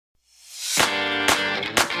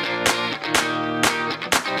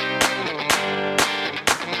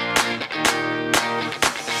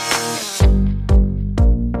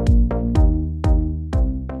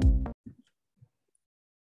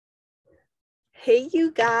Hey,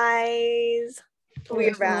 you guys. We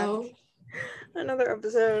are back. Hello. Another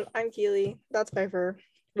episode. I'm Keely. That's Piper.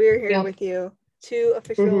 We are here with you. Two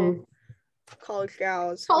official college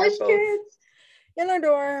gals. College We're both kids. in our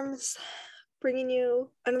dorms, bringing you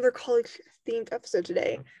another college-themed episode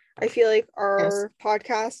today. I feel like our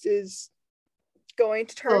podcast is going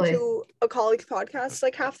to turn to a college podcast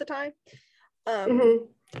like half the time.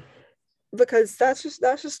 Because that's just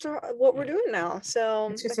what we're doing now. So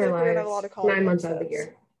it's just I feel our like we're gonna have a lives. lot of college 9 months episodes. out of the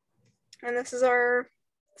year. And this is our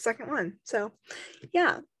second one. So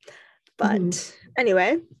yeah. But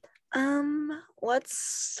anyway,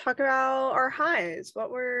 let's talk about our highs.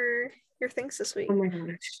 What were your things this week? Oh my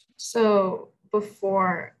gosh. So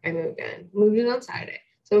before I moved in on Saturday.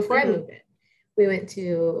 So before I moved in, we went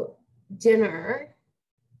to dinner.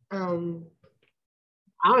 I don't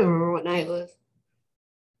remember what night it was.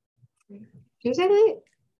 Tuesday night?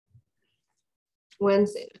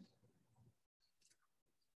 Wednesday.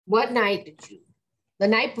 What night did you? The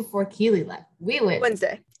night before Keely left. We went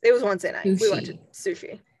Wednesday. It was Wednesday night. Sushi. We went to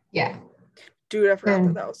sushi. Yeah. Dude, I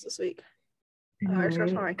forgot that was this week. I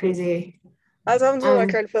just Right? Crazy. As happens when I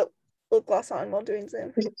tried to put lip gloss on while doing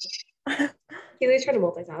Zoom. Keely's trying to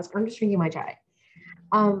multitask. I'm just drinking my chai.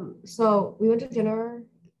 So we went to dinner.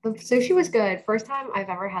 The sushi was good. First time I've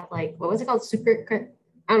ever had what was it called?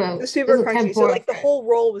 I don't know. The super crunchy. So the whole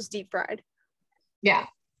roll was deep fried. Yeah.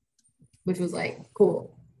 Which was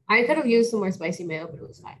cool. I could have used some more spicy mayo, but it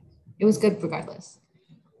was fine. It was good regardless.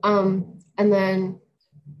 And then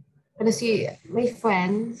I'm gonna see my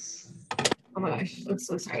friends. Oh my gosh, I'm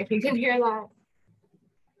so sorry if you can hear that.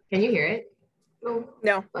 Can you hear it? No.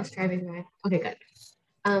 Bus driving by. Okay, good.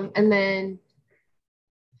 And then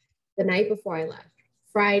the night before I left,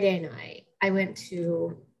 Friday night, I went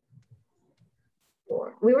to.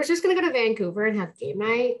 We were just gonna go to Vancouver and have game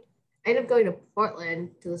night. I ended up going to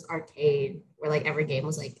Portland to this arcade where every game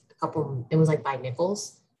was it was by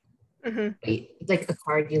nickels. It's a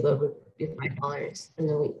card you load with $5, and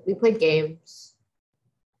then we played games.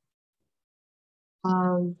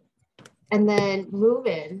 And then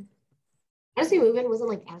move-in. Honestly, move-in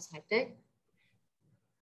wasn't as hectic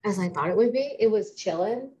as I thought it would be. It was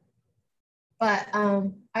chilling, but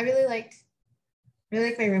I really like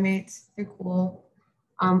my roommates. They're cool.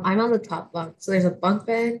 I'm on the top bunk, so there's a bunk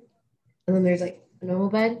bed, and then there's a normal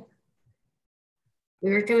bed.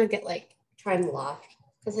 We were gonna get try and loft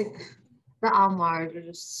because the armoires are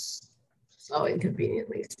just so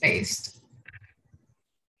inconveniently spaced.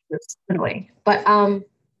 It's annoying, but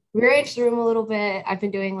rearranged the room a little bit. I've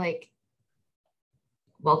been doing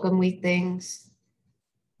welcome week things.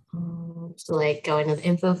 So going to the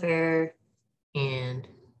info fair, and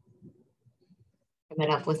I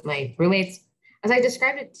met up with my roommates. As I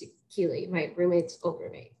described it to Keely, my roommate's old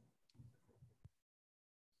roommate,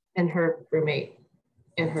 and her roommate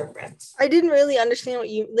and her friends. I didn't really understand what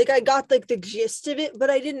you I got the gist of it, but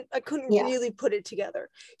I couldn't really put it together.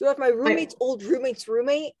 You have my roommate's old roommate's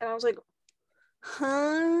roommate, and I was like,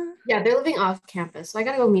 huh? Yeah, they're living off campus, so I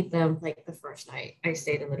gotta go meet them the first night I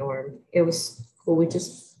stayed in the dorm. It was cool. We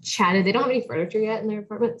just chatted. They don't have any furniture yet in their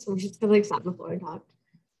apartment, so we just kind of sat on the floor and talked.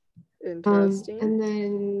 Interesting. And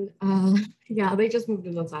then they just moved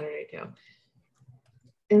in on Saturday too.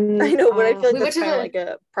 And I know, but I feel that's kind of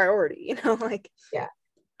a priority, yeah.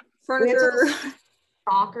 Furniture. We went to the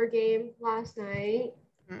soccer game last night.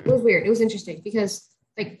 It was weird. It was interesting because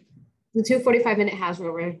the 2 45-minute halves were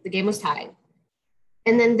over. The game was tied,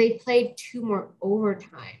 and then they played 2 more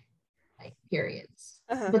overtime periods,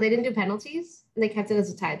 but they didn't do penalties, and they kept it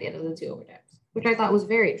as a tie at the end of the 2 overtimes, which I thought was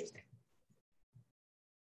very interesting.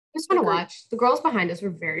 Just fun to watch. The girls behind us were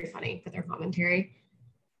very funny with their commentary.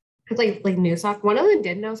 Because knew soccer. One of them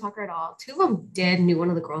didn't know soccer at all. 2 of them knew one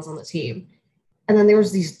of the girls on the team. And then there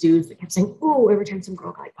was these dudes that kept saying, "Oh," every time some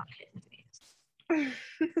girl got hit in the face.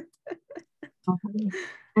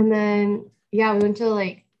 And then we went to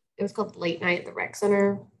it was called Late Night at the Rec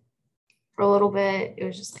Center for a little bit. It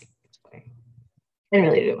was just I didn't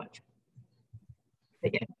really do much.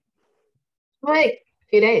 But yeah. A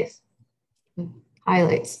few days.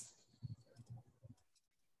 Highlights.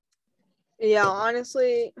 Yeah,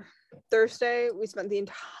 honestly, Thursday we spent the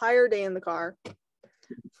entire day in the car.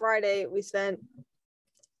 Friday we spent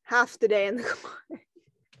half the day in the car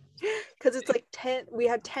because it's 10. We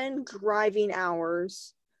had 10 driving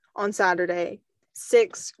hours on Saturday,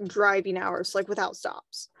 6 driving hours without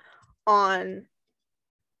stops on.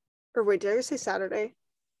 Or wait, did I just say Saturday?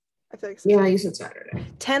 I feel you said Saturday.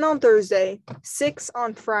 10 on Thursday, 6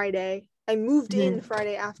 on Friday. I moved in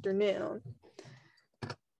Friday afternoon.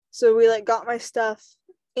 So we got my stuff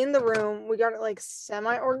in the room. We got it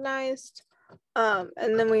semi-organized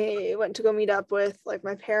And then we went to go meet up with like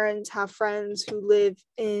my parents have friends who live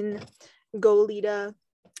in Goleta.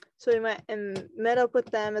 So we met up with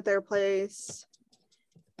them at their place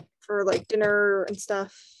for like dinner and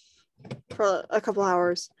stuff for a couple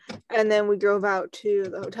hours. And then we drove out to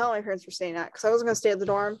the hotel my parents were staying at because I wasn't going to stay at the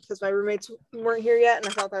dorm because my roommates weren't here yet. And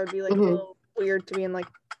I thought that would be like a little weird to be in like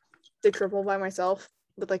the triple by myself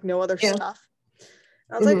with like no other stuff.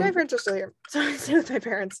 And I was like, my parents are still here. So I stayed with my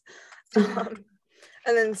parents. And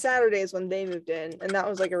then Saturday is when they moved in. And that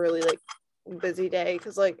was like a really like busy day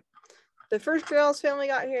because like the first girl's family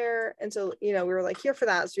got here. And so, you know, we were like here for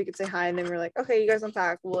that so we could say hi. And then we were like, okay, you guys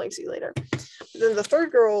unpack. We'll like see you later. But then the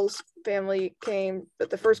third girl's family came, but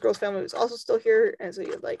the first girl's family was also still here. And so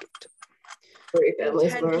you had like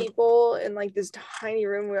 10 people in like this tiny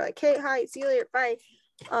room. We were like, hey, hi, see you later. Bye.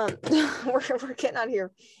 We're getting out of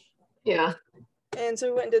here. Yeah. And so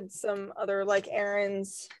we went and did some other like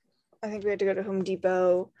errands. I think we had to go to Home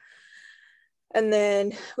Depot. And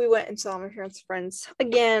then we went and saw my parents' friends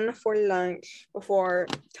again for lunch before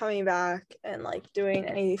coming back and like doing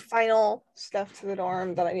any final stuff to the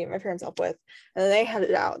dorm that I needed my parents' help with. And then they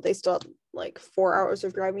headed out. They still had like 4 hours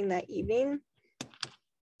of driving that evening.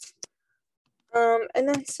 And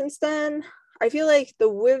then since then, I feel like the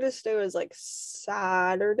weirdest day was like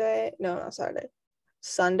Saturday. No, not Saturday.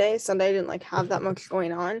 Sunday. Sunday I didn't like have that much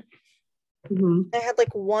going on. I had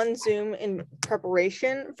like one Zoom in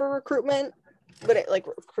preparation for recruitment, but it like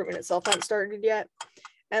recruitment itself hadn't started yet,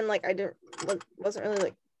 and like I wasn't really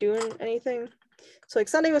like doing anything. So like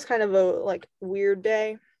Sunday was kind of a like weird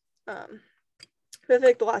day. But I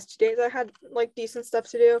think the last 2 days I had like decent stuff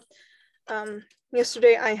to do.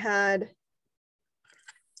 Yesterday I had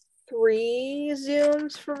 3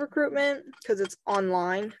 Zooms for recruitment because it's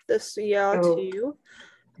online this year too.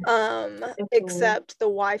 Except the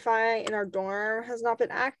Wi-Fi in our dorm has not been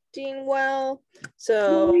acting well,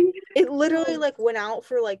 so it literally like went out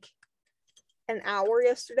for like an hour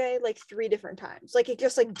yesterday, like 3 different times. Like it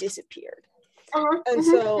just like disappeared. And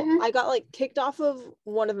so I got like kicked off of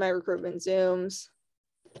one of my recruitment Zooms.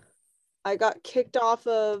 I got kicked off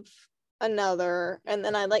of another, and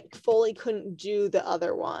then I like fully couldn't do the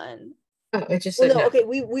other one. It just we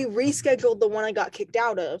rescheduled the one I got kicked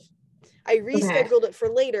out of. I rescheduled it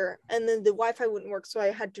for later, and then the Wi-Fi wouldn't work, so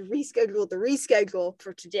I had to reschedule the reschedule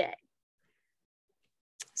for today.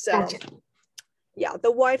 So, yeah,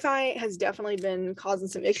 the Wi-Fi has definitely been causing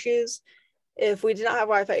some issues. If we did not have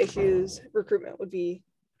Wi-Fi issues, recruitment would be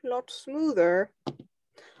a lot smoother.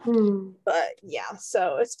 But yeah,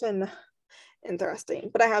 so it's been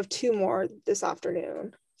interesting. But I have 2 more this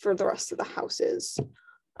afternoon for the rest of the houses.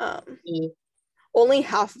 Only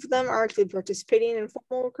half of them are actually participating in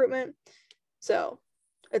formal recruitment. So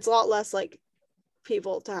it's a lot less like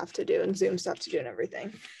people to have to do and Zoom stuff to do and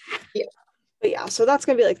everything. Yeah. But yeah, so that's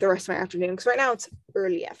going to be like the rest of my afternoon because right now it's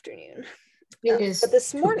early afternoon. It is. But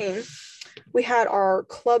this morning we had our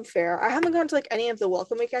club fair. I haven't gone to like any of the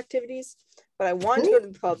welcome week activities, but I wanted to go to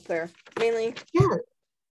the club fair mainly. Yeah.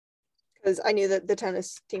 Because I knew that the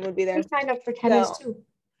tennis team would be there. I signed up for tennis too.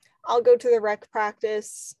 I'll go to the rec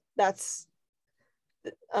practice. That's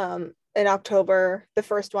in October, the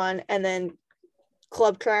first one, and then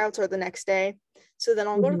club tryouts are the next day. So then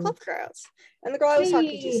I'll go to club tryouts. And the girl I was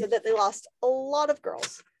talking to said that they lost a lot of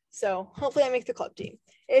girls. So hopefully I make the club team.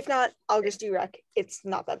 If not, I'll just do rec. It's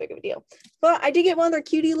not that big of a deal. But I did get one of their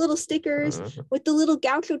cutie little stickers with the little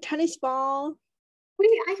Gaucho tennis ball. Wait,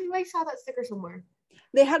 I saw that sticker somewhere.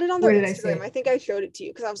 They had it on their Instagram. I think I showed it to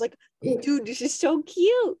you because I was like, dude, this is so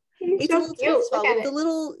cute. It's so a little tennis ball with the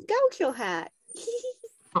little Gaucho hat.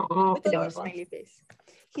 With the little smiley face.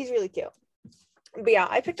 He's really cute. But yeah,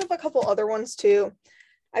 I picked up a couple other ones too.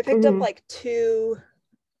 I picked up like 2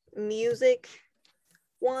 music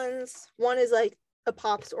ones. One is like a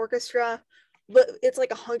pops orchestra, but it's like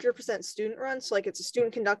 100% student run. So like it's a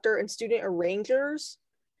student conductor and student arrangers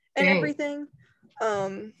and everything.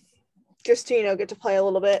 Just to, you know, get to play a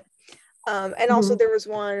little bit. And also there was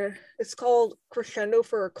one, it's called Crescendo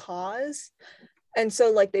for a Cause. And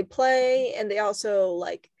so like they play and they also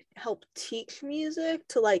like help teach music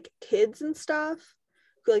to like kids and stuff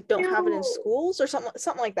who like don't have it in schools or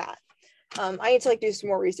something like that. I need to like do some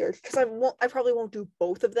more research because I probably won't do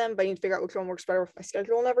both of them, but I need to figure out which one works better with my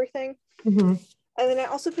schedule and everything. And then I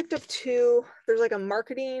also picked up 2, there's like a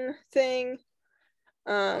marketing thing,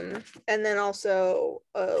 and then also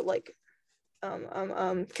like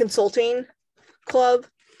consulting club.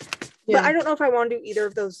 But I don't know if I want to do either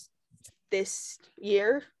of those this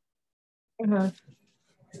year, or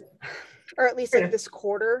at least like this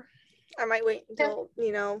quarter. I might wait until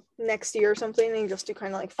you know next year or something and just do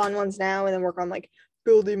kind of like fun ones now and then work on like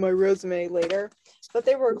building my resume later, but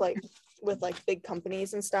they work like with like big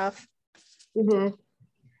companies and stuff. Mm-hmm.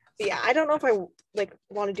 But yeah, I don't know if I like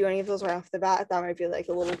want to do any of those right off the bat. That might be like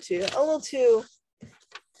a little too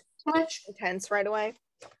Much intense right away.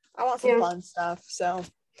 I want some fun stuff. So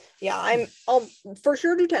yeah, I'll for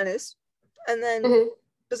sure do tennis, and then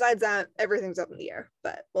besides that, everything's up in the air.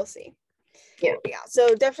 But we'll see. Yeah.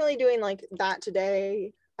 So definitely doing like that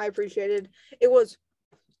today. I appreciated. It was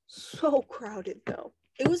so crowded though.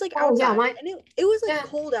 It was like outside, and it was like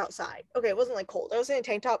cold outside. Okay, it wasn't like cold. I was in a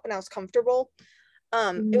tank top and I was comfortable.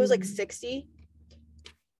 It was like 60,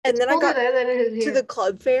 and then I got to the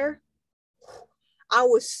club fair. I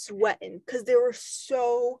was sweating because there were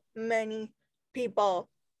so many people.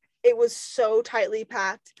 It was so tightly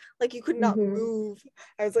packed, like you could not move.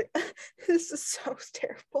 I was like, this is so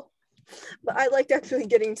terrible. But I liked actually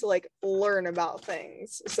getting to like learn about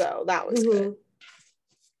things, so that was good.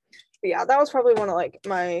 But yeah, that was probably one of like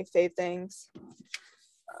my fave things.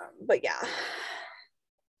 But yeah.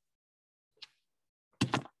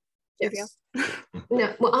 Yes.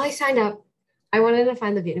 No, well, I signed up. I wanted to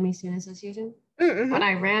find the Vietnamese Student Association, but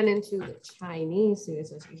I ran into the Chinese Student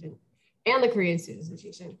Association and the Korean Student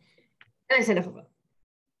Association, and I signed up for both.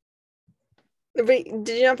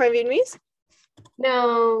 Did you not find Vietnamese?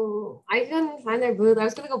 No, I couldn't find their booth. I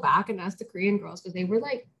was gonna go back and ask the Korean girls because they were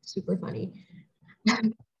like super funny.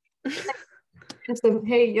 Ask them,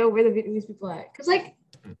 hey, yo, where the Vietnamese people at? Because like,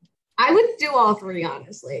 I would do all three,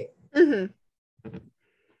 honestly.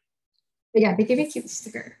 But yeah, they gave me a cute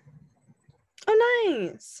sticker. Oh,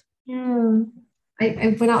 nice. Yeah.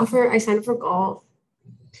 I signed up for golf.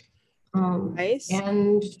 Nice.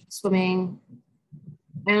 And swimming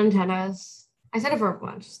and tennis. I signed up for a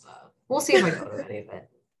bunch of stuff. We'll see if I go to any of it.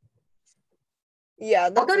 Yeah,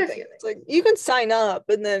 that's the thing. It's like you can sign up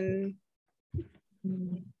and then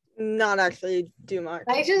not actually do much.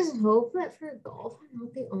 I just hope that for golf, I'm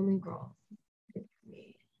not the only girl.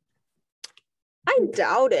 I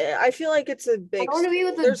doubt it. I feel like it's a big. I want to be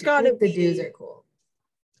with the dudes are cool.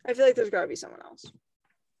 I feel like there's got to be someone else.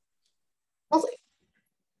 I'll see.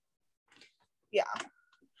 Yeah,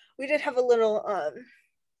 we did have a little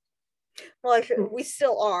we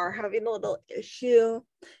still are having a little issue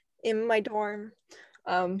in my dorm.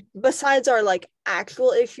 Besides our like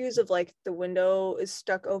actual issues of like the window is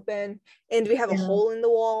stuck open and we have a hole in the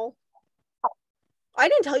wall. I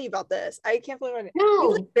didn't tell you about this. I can't believe I didn't.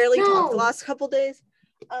 We like barely talked the last couple days.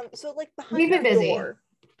 So like behind the door,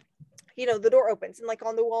 you know, the door opens, and like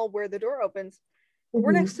on the wall where the door opens,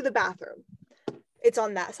 we're next to the bathroom. It's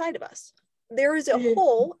on that side of us. There is a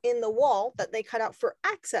hole in the wall that they cut out for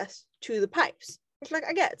access to the pipes. Which like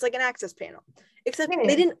I get, it's like an access panel. Except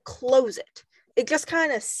they didn't close it. It just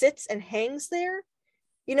kind of sits and hangs there.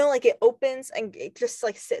 You know, like it opens and it just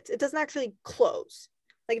like sits. It doesn't actually close.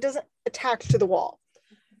 Like it doesn't attach to the wall.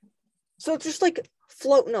 So it's just like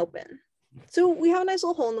floating open. So we have a nice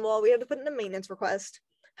little hole in the wall. We have to put in a maintenance request.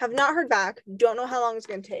 Have not heard back. Don't know how long it's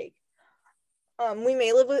going to take. We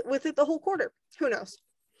may live with it the whole quarter. Who knows?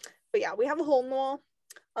 But yeah, we have a hole in the wall.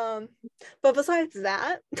 But besides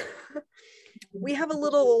that, we have a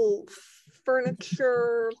little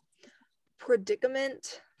furniture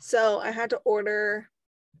predicament. So I had to order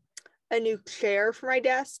a new chair for my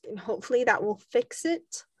desk, and hopefully that will fix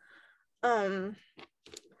it.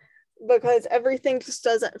 Because everything just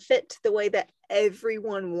doesn't fit the way that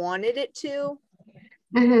everyone wanted it to.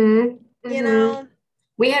 You know?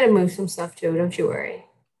 We had to move some stuff too, don't you worry.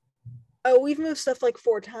 Oh, we've moved stuff like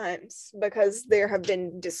 4 times because there have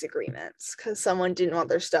been disagreements because someone didn't want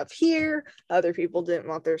their stuff here, other people didn't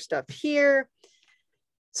want their stuff here.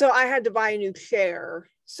 So I had to buy a new chair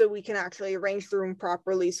so we can actually arrange the room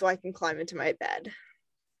properly so I can climb into my bed.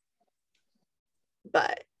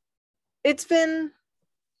 But it's been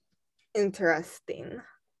interesting.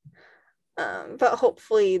 But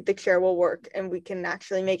hopefully the chair will work and we can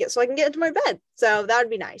actually make it so I can get into my bed. So that would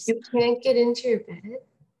be nice. You can't get into your bed?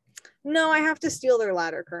 No, I have to steal their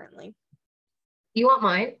ladder currently. You want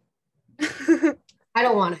mine? I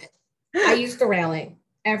don't want it. I use the railing.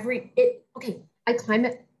 Okay, I climb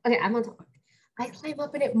it. Okay, I'm on top. I climb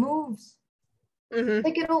up and it moves.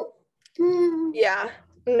 Like it'll. Yeah,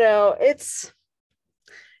 no, it's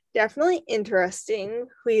definitely interesting.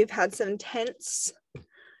 We've had some tense.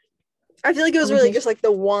 I feel like it was really just like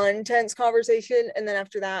the one tense conversation, and then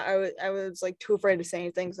after that, I was like too afraid to say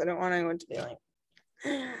anything because I don't want anyone to be like,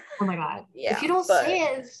 oh my god. Yeah. If you don't say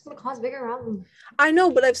it, it's gonna cause bigger problems. I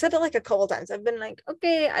know, but I've said it like a couple times. I've been like,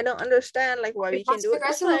 okay, I don't understand like why we can't do it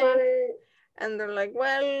this way. And they're like,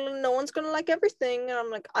 well, no one's gonna like everything. And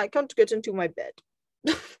I'm like, I can't get into my bed.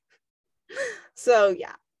 So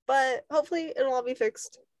yeah. but hopefully it'll all be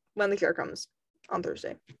fixed when the cure comes on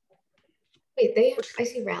Thursday. Wait, I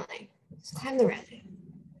see railing. Just climb the railing.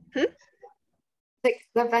 Like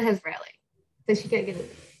that bed has railing, so she can't get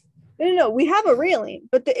it. No, we have a railing,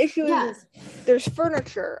 but the issue is there's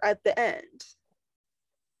furniture at the end.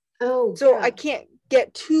 Oh, so I can't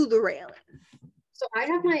get to the railing. So I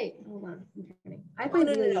have my hold on.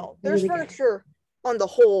 No. There's furniture on the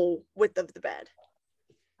whole width of the bed.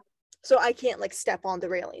 So I can't like step on the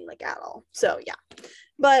railing like at all. So yeah.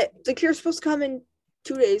 But the cure's supposed to come in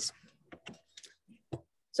 2 days.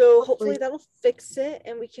 So hopefully that'll fix it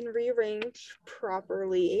and we can rearrange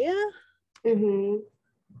properly. Mm-hmm.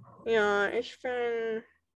 Yeah, it's been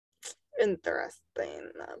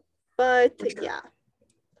interesting. But yeah.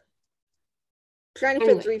 Trying to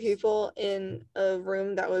fit 3 people in a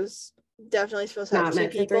room that was definitely supposed to have 2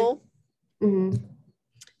 people. Mm-hmm.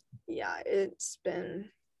 Yeah, it's been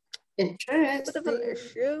interesting. a bit of an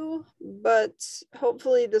issue, but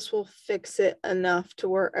hopefully this will fix it enough to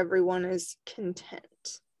where everyone is content.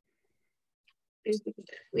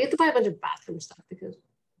 We have to buy a bunch of bathroom stuff because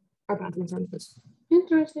our bathrooms aren't this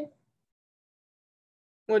interesting.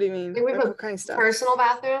 What do you mean? Like we have what kind of stuff? Personal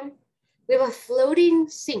bathroom. We have a floating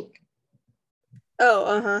sink.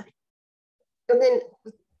 Oh, And then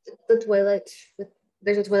the toilet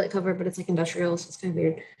there's a toilet cover, but it's like industrial, so it's kind of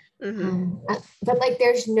weird. Mm-hmm. But like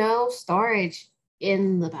there's no storage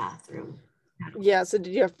in the bathroom. Yeah, so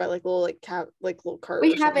did you have to buy like little little cart?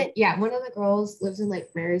 We haven't. Yeah, one of the girls lives in like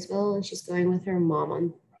Marysville, and she's going with her mom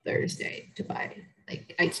on Thursday to buy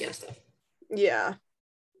like IKEA stuff. Yeah.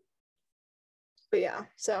 But yeah,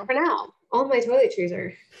 so for now, all my toiletries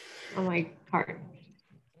are on my cart.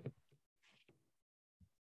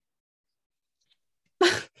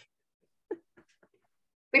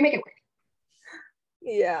 We make it work.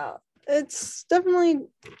 Yeah, it's definitely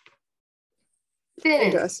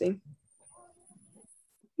interesting.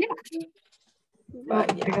 Yeah.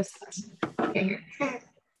 But yeah, I guess that's okay.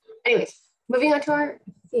 Anyways, moving on to our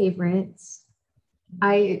favorites.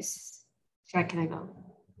 Can I go?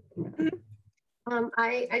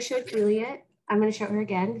 I showed Juliet. I'm gonna show her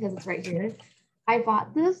again because it's right here. I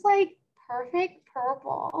bought this like perfect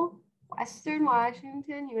purple Western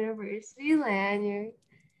Washington University lanyard.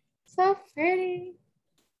 So pretty.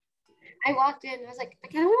 I walked in, I was like, I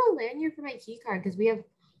kind of want a lanyard for my key card because we have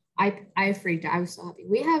I freaked out. I was so happy.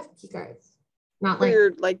 We have key cards. Not like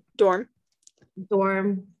your dorm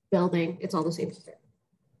building. It's all the same key card.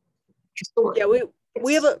 Yeah,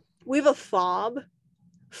 we have a fob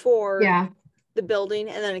for the building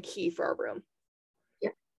and then a key for our room.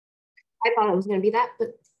 Yeah. I thought it was gonna be that,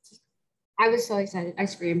 but I was so excited. I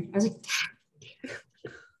screamed. I was like,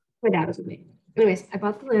 my dad was with me. Anyways, I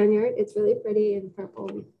bought the lanyard. It's really pretty and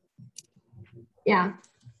purple. Yeah.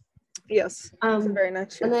 Yes. It's a very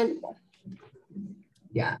nice shape. And then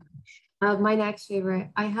my next favorite,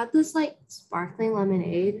 I had this like sparkling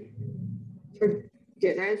lemonade for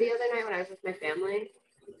dinner the other night when I was with my family.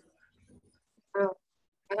 I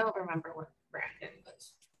don't remember what brand it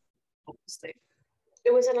was.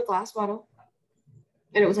 It was in a glass bottle,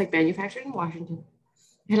 and it was like manufactured in Washington.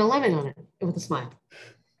 It had a lemon on it with a smile.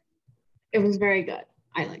 It was very good.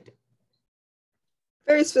 I liked it.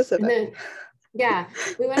 Very specific. Then,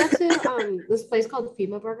 we went up to this place called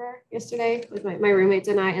FEMA Burger yesterday with my roommates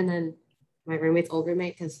and I, and then my roommate's old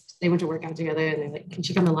roommate because they went to work out together, and they're like, "Can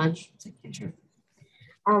she come to lunch?" I was like, "Yeah, sure."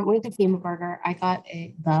 We went to FEMA Burger. I got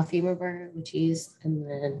the FEMA Burger with cheese, and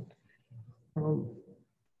then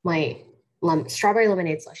my strawberry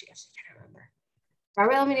lemonade slushie. I can't remember.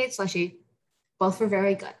 Strawberry lemonade slushie. Both were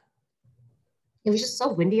very good. It was just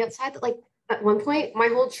so windy outside that like at one point my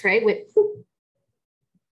whole tray went.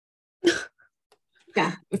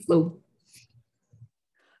 Yeah, it flew.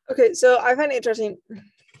 Okay, so I find it interesting.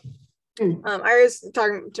 I was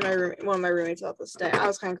talking to one of my roommates about this today. I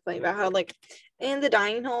was kind of complaining about how like in the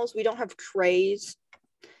dining halls we don't have trays,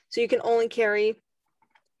 so you can only carry.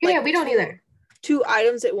 Like, we don't either. 2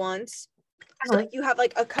 items at once. So like you have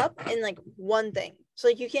like a cup and like one thing. So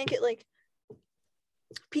like you can't get like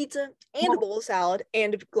pizza and a bowl of salad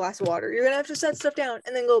and a glass of water. You're gonna have to set stuff down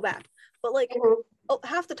and then go back. But like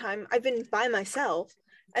half the time I've been by myself,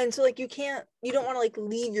 and so like you don't want to like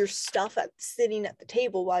leave your stuff sitting at the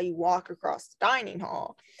table while you walk across the dining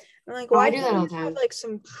hall. I'm like, why do you have like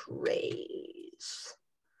some trays?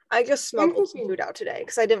 I just smuggled some food out today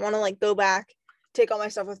because I didn't want to like go back, take all my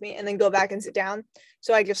stuff with me, and then go back and sit down.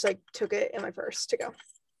 So I just like took it in my purse to go.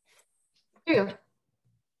 There you go.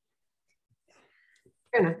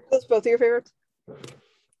 Fair enough. Those both of your favorites?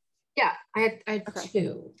 Yeah, I had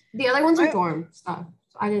 2. The other ones are dorm stuff,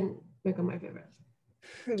 so I didn't pick up my favorites.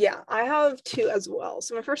 Yeah, I have two as well.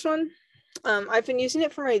 So my first one, I've been using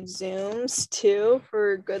it for my Zooms too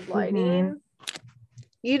for good lighting.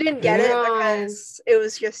 You didn't get it because it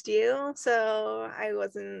was just you, so I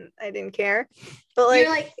didn't care. But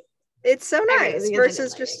like it's so nice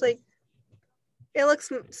versus just like it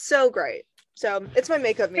looks so great. So it's my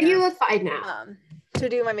makeup mirror. You look fine now. To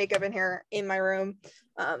do my makeup in here in my room.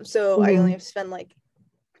 So I only have to spend like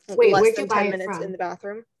less than 10 minutes in the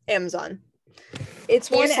bathroom. Amazon. It's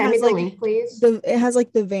Can one. you send me the link, please? It has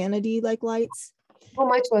like the vanity like lights. How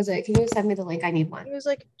much was it? Can you send me the link? I need one. It was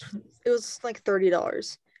like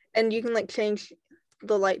 $30, and you can like change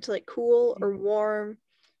the light to like cool or warm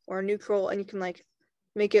or neutral, and you can like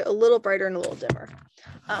make it a little brighter and a little dimmer.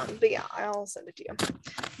 But yeah, I'll send it to you.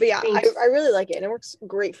 But yeah, I really like it, and it works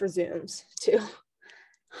great for Zooms too.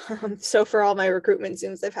 So for all my recruitment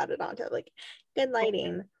Zooms, I've had it on to have like good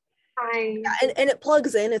lighting. Yeah, and it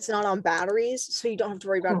plugs in. It's not on batteries, so you don't have to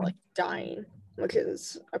worry about it like dying, which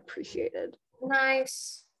is appreciated.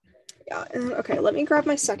 Nice. Yeah. Okay, let me grab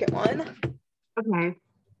my second one. Okay.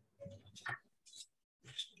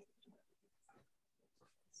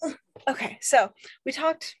 Okay, so we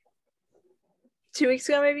talked 2 weeks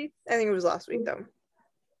ago, maybe. I think it was last week though.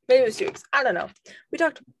 Maybe it was 2 weeks. I don't know. We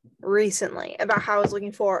talked recently about how I was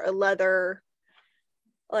looking for a leather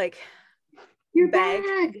like your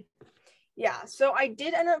bag. Yeah, so I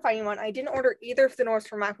did end up finding one. I didn't order either of the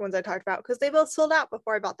Nordstrom Rack ones I talked about because they both sold out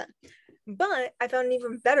before I bought them. But I found an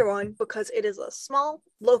even better one because it is a small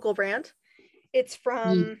local brand. It's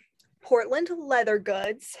from Portland Leather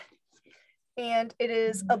Goods, and it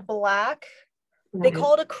is a black. They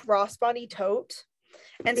call it a crossbody tote,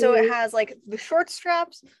 and so it has like the short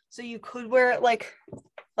straps, so you could wear it like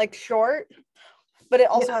short. But it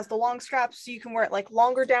also has the long straps, so you can wear it like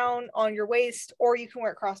longer down on your waist, or you can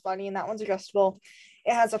wear it crossbody, and that one's adjustable.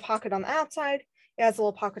 It has a pocket on the outside, it has a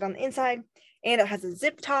little pocket on the inside, and it has a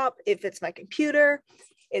zip top. It fits my computer.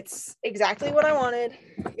 It's exactly what I wanted.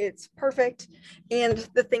 It's perfect. And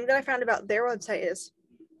the thing that I found about their website is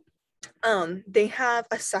they have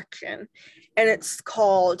a section, and it's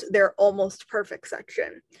called their almost perfect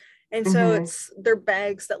section. And so it's their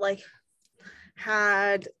bags that like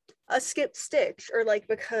had a skip stitch, or like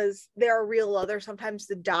because they are real leather, sometimes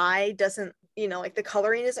the dye doesn't, like the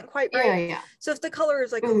coloring isn't quite right. So if the color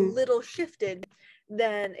is like a little shifted,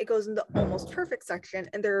 then it goes in the almost perfect section,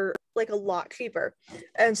 and they're like a lot cheaper.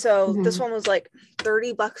 And so this one was like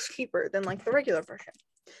 $30 cheaper than like the regular version.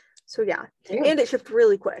 So yeah, and it shipped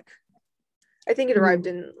really quick. I think it arrived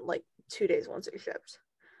in like 2 days once it shipped.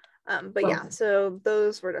 But yeah, so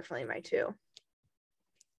those were definitely my two.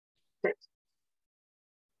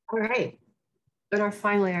 All right. And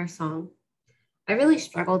finally our song. I really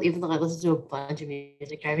struggled, even though I listened to a bunch of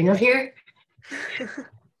music driving up here.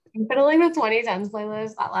 I'm fiddling the 2010s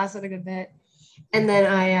playlist. That lasted a good bit. And then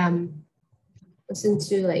I listened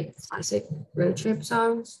to like classic road trip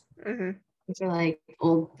songs, which are like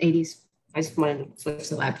old 80s. I just wanted to switch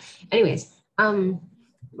the vibe. Anyways,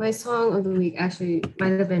 my song of the week actually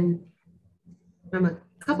might have been from a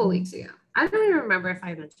couple weeks ago. I don't even remember if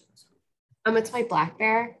I mentioned this. It's by Black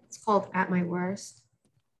Bear. It's called At My Worst.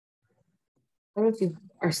 I don't know if you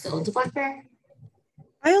are still into Black Bear.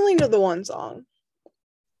 I only know the one song,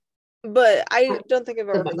 but I don't think I've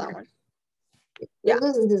ever heard that one. Yeah,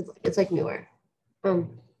 it's like newer. I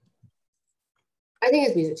think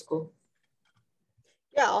his music's cool.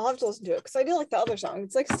 Yeah, I'll have to listen to it because I do like the other song.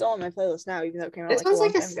 It's like still on my playlist now, even though it came out like a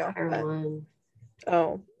long time ago. One.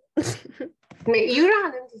 Oh. Wait, you're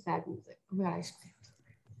not into sad music. Oh my gosh.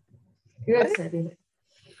 You're not sad music.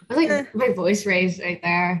 I was like my voice raised right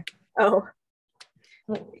there. Oh.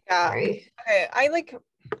 Yeah. Sorry. Okay.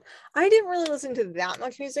 I didn't really listen to that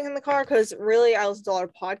much music in the car because really I listened to a lot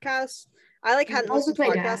of podcasts. I hadn't listened to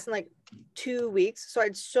podcasts in like 2 weeks, so I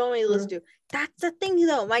had so many to listen to. That's the thing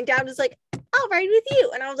though. My dad was like, I'll ride with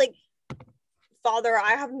you. And I was like, Father,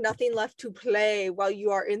 I have nothing left to play while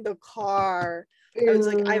you are in the car. I was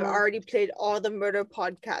like, I've already played all the murder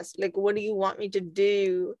podcasts. Like, what do you want me to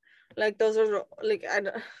do? Like, those are like,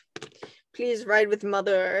 please ride with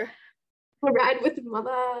mother. Ride with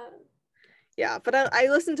mother. Yeah, but I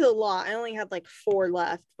listened to a lot. I only had like 4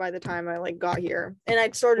 left by the time I got here. And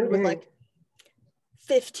I'd started with like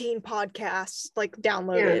 15 podcasts like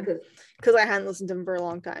downloaded because I hadn't listened to them for a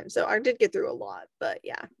long time. So I did get through a lot, but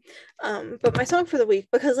yeah. But my song for the week,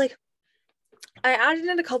 because like I added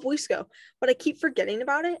it a couple weeks ago, but I keep forgetting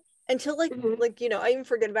about it until I even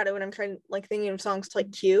forget about it when I'm trying thinking of songs to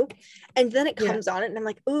like cue, and then it comes on it and I'm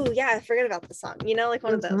like, ooh yeah, I forget about the song, like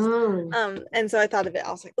one of those. And so I thought of it.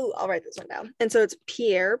 I was like, ooh, I'll write this one down. And so it's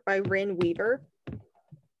Pierre by Rin Weaver.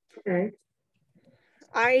 Okay.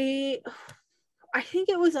 I think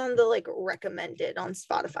it was on the like recommended on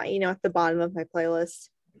Spotify, at the bottom of my playlist.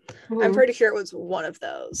 Mm-hmm. I'm pretty sure it was one of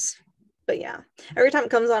those. But yeah, every time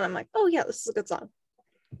it comes on, I'm like, oh yeah, this is a good song.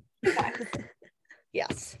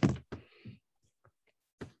 Yes.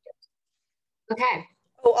 Okay.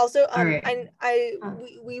 Oh, also, right.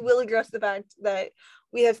 We will address the fact that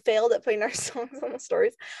we have failed at putting our songs on the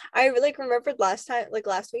stories. I like remembered last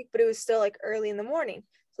week, but it was still like early in the morning.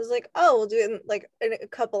 So I was like, oh, we'll do it in a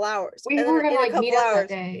couple hours. We were gonna like meet up that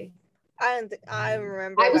day. I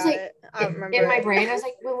remember. I was like, I remember in my brain, I was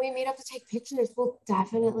like, when we meet up to take pictures, we'll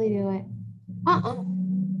definitely do it.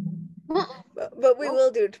 But we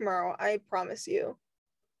will do it tomorrow. I promise you.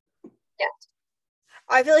 Yeah.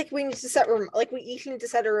 I feel like we need to we each need to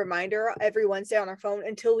set a reminder every Wednesday on our phone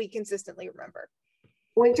until we consistently remember.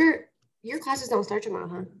 Winter, your classes don't start tomorrow,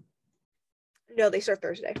 huh? No, they start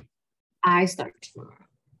Thursday. I start tomorrow.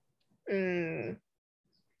 And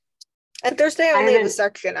Thursday I only have a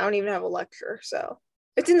section. I don't even have a lecture, so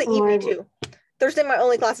it's in the EP too. Thursday my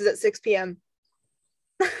only class is at 6 p.m.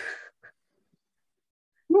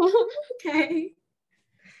 Okay.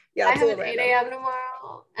 Yeah, I have an 8 a.m.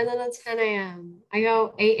 tomorrow, and then at 10 a.m. I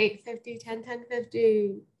go 8, 8:50, 10,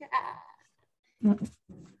 10:50. Yeah.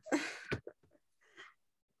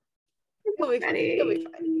 You'll be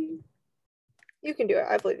fine. You can do it.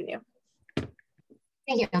 I believe in you.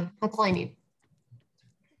 Thank you. That's all I need.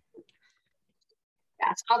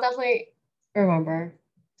 Yes, I'll definitely remember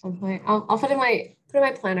some point. I'll put in my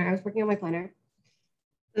planner. I was working on my planner.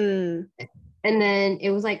 And then it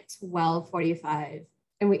was like 12:45.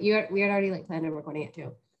 And we had already like planned on recording it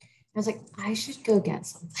too. I was like, I should go get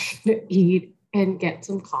something to eat and get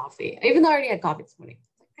some coffee. Even though I already had coffee this morning.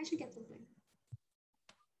 I should get something.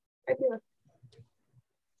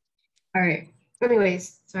 All right.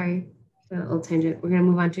 Anyways, sorry for a little tangent. We're gonna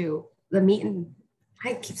move on to the meat and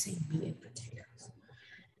I keep saying meat and potatoes.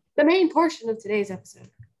 The main portion of today's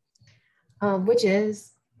episode, which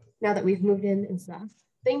is now that we've moved in and stuff,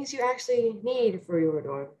 things you actually need for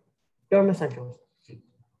your dorm essentials.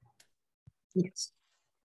 Yes.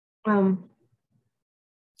 How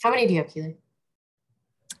many do you have, Keely?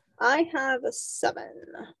 I have 7.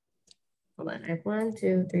 Hold on. I have 1,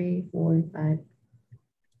 2, 3, 4, 5,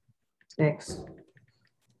 6.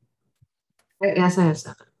 I guess I have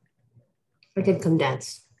 7. I could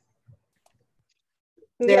condense.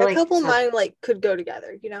 Yeah, a couple of mine like could go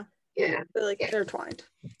together, Yeah. They're like intertwined.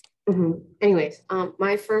 Anyways,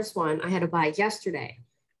 my first one I had to buy yesterday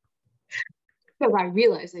because I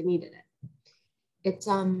realized I needed it. It's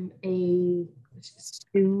a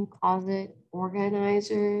shoe closet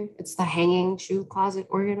organizer. It's the hanging shoe closet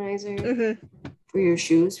organizer for your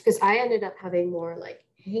shoes because I ended up having more like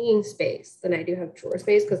hanging space than I do have drawer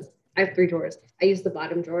space because I have 3 drawers. I use the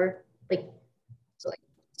bottom drawer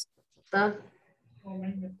stuff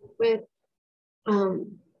with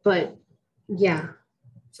but yeah,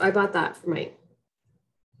 so I bought that for my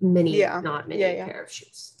not mini pair of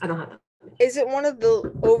shoes. I don't have that. Is it one of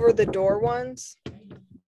the over the door ones?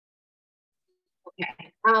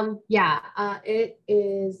 Okay. It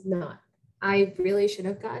is not. I really should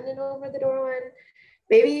have gotten an over the door one.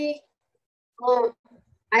 Maybe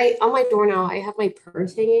I on my door now I have my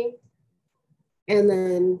purse hanging. And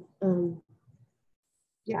then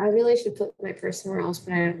I really should put my purse somewhere else,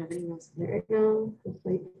 but I don't have anything else in there right now. It's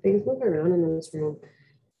like things move around in this room.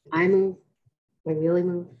 I move, I really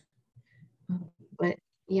move. But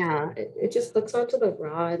yeah, it just hooks onto the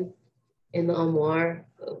rod in the armoire,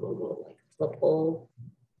 like the pole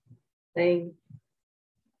thing.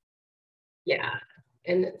 Yeah.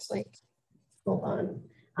 And it's like, hold on.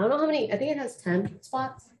 I don't know how many, I think it has 10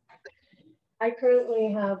 spots. I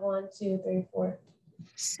currently have 1, 2, 3, 4,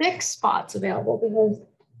 6 spots available because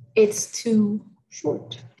it's too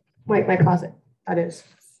short. My closet, that is.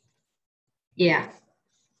 Yeah.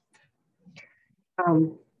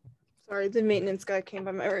 Sorry, the maintenance guy came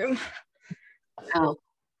by my room. Oh,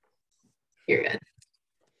 you're good.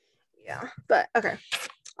 Yeah, but okay.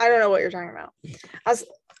 I don't know what you're talking about.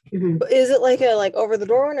 Is it like a over the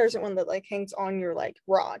door one, or is it one that like hangs on your like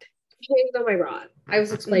rod? It hangs on my rod. I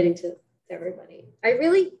was explaining to everybody.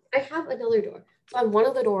 I have another door. So on one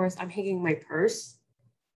of the doors, I'm hanging my purse,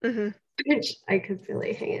 which I could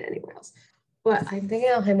really hang it anywhere else. But I'm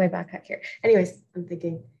thinking I'll hang my backpack here. Anyways, I'm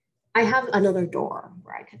thinking I have another door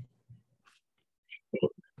where I can.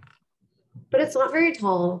 But it's not very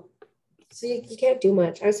tall. So you can't do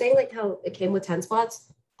much. I was saying like how it came with 10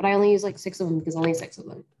 spots, but I only use like 6 of them because only 6 of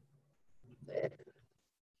them.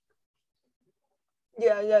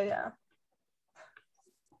 Yeah.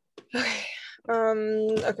 Okay.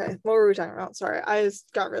 Okay, what were we talking about? Sorry, I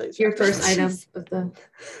just got really Your first item of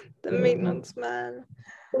the maintenance man.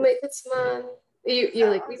 The maintenance man. You're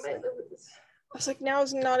like, we might live with this. I was like, now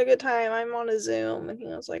is not a good time. I'm on a Zoom, and he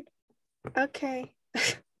was like, okay.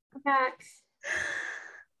 Back.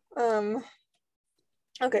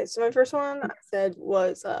 Okay, so my first one I said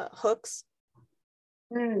was hooks.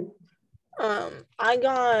 I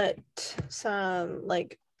got some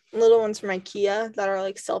like little ones from IKEA that are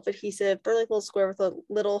like self-adhesive. They're like little square with a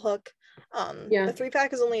little hook. The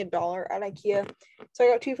 3-pack is only $1 at IKEA, so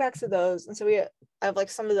I got 2 packs of those, and so I have like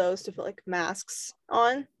some of those to put like masks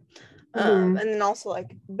on, and then also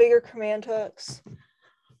like bigger command hooks,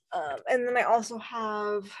 and then I also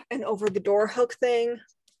have an over-the-door hook thing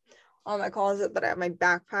on my closet that I have my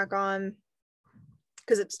backpack on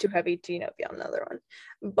because it's too heavy to be on another one.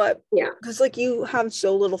 But yeah, because like you have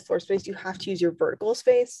so little floor space, you have to use your vertical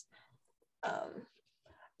space.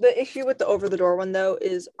 The issue with the over-the-door one though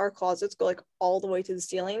is our closets go like all the way to the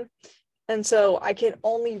ceiling, and so I can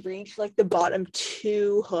only reach like the bottom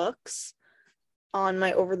 2 hooks on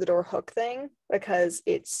my over-the-door hook thing because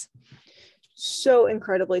it's so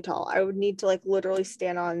incredibly tall. I would need to like literally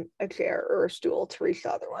stand on a chair or a stool to reach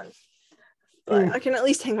the other one, but I can at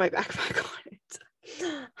least hang my backpack on it.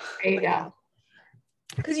 There you go.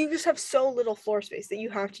 Because you just have so little floor space that you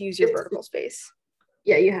have to use your vertical space.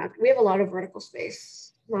 Yeah, you have. We have a lot of vertical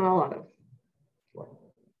space. Not a lot of.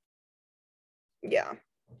 Yeah.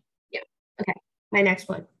 Yeah. Okay. My next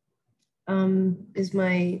one is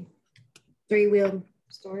my 3-wheel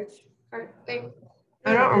storage cart thing.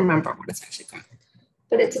 I don't remember what it's actually called,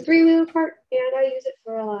 but it's a 3-wheel cart and I use it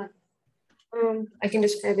for a lot. I can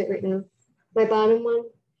describe it right now. My bottom one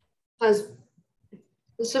has,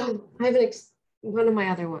 so I have one of my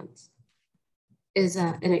other ones is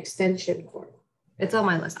an extension cord. It's on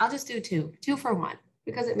my list. I'll just do 2 for 1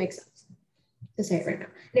 because it makes sense to say it right now.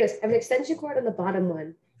 Anyways, I have an extension cord on the bottom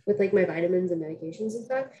one with like my vitamins and medications and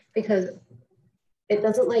stuff because it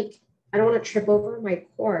doesn't like, I don't want to trip over my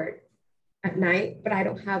cord at night, but I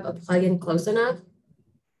don't have a plug-in close enough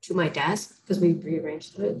to my desk because we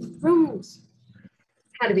rearranged the rooms.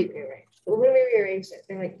 Had to be rearranged. But when we rearranged it,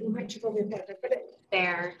 they're like, you might trip over your cord. I put it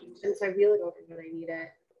there, and so I wheel it over when I need it.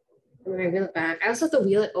 And then I wheel it back. I also have to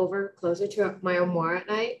wheel it over closer to my armoire at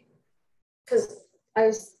night because I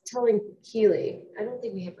was telling Keely, I don't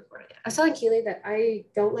think we have recorded yet. I was telling Keely that I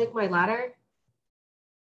don't like my ladder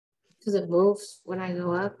because it moves when I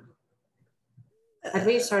go up. Had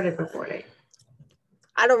we started recording?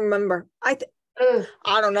 I don't remember. I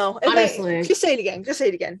don't know. Honestly. Just say it again. We'll say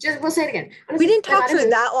it again. Honestly, we didn't talk for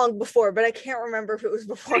that long before, but I can't remember if it was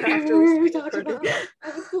before or after we talked about it.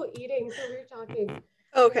 I was still eating, so we were talking.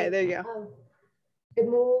 Okay, there you go. It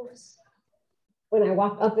moves when I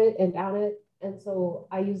walk up it and down it, and so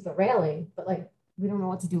I use the railing, but like we don't know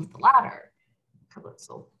what to do with the ladder.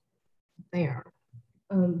 So there.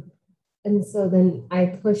 And so then I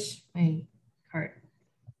push my cart.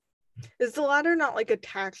 Is the ladder not like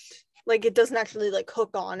attached? Like it doesn't actually like hook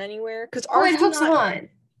on anywhere? Because it hooks on.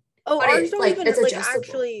 Oh, ours don't even like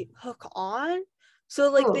actually hook on. So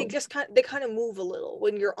like they just kind of move a little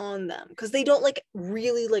when you're on them because they don't like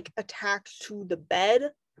really like attach to the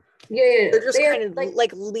bed. Yeah. They're just kind of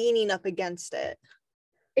like leaning up against it.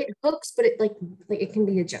 It hooks, but it like it can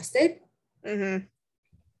be adjusted. Mm-hmm.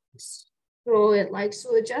 So it likes to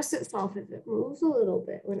adjust itself if it moves a little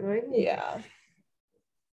bit when I move. Yeah.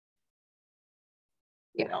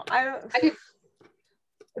 You know, I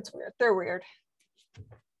it's weird. They're weird.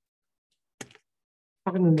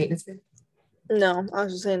 Talking about maintenance. No, I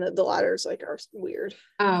was just saying that the ladders like are weird.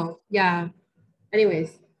 Oh yeah.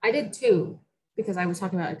 Anyways, I did 2 because I was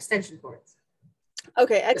talking about extension cords.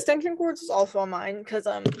 Okay, extension cords is also on mine because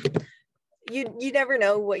you never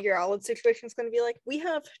know what your outlet situation is going to be like. We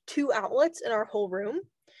have 2 outlets in our whole room.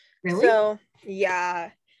 Really? So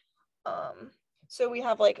yeah. So we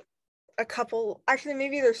have like a couple. Actually,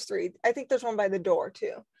 maybe there's 3. I think there's one by the door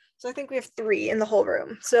too. So I think we have 3 in the whole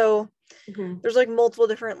room. So there's like multiple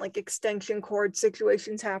different like extension cord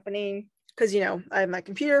situations happening because I have my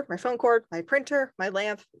computer, my phone cord, my printer, my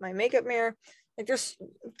lamp, my makeup mirror, like just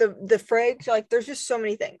the fridge. Like there's just so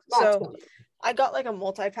many things. So I got like a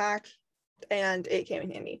multi-pack and it came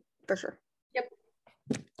in handy for sure. Yep.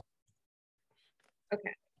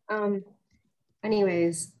 Okay.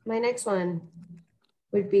 Anyways, my next one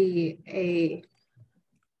would be a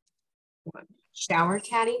shower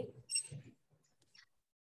caddy.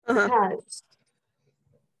 Because,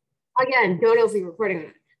 again, don't know if we're recording or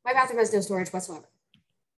not. My bathroom has no storage whatsoever.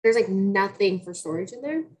 There's like nothing for storage in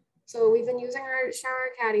there. So we've been using our shower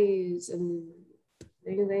caddies and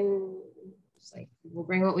using Just like we'll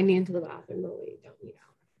bring what we need into the bathroom, but we don't need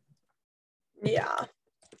out. Yeah.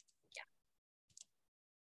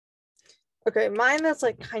 Okay, mine that's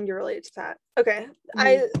like kind of related to that. Okay,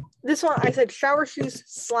 this one I said shower shoes /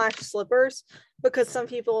 slippers because some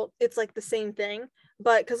people it's like the same thing,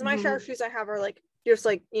 but because my shower shoes I have are like just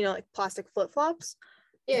like like plastic flip flops.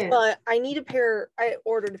 Yeah. But I need a pair. I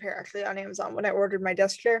ordered a pair actually on Amazon when I ordered my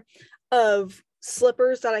desk chair of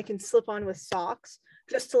slippers that I can slip on with socks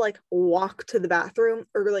just to like walk to the bathroom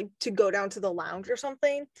or like to go down to the lounge or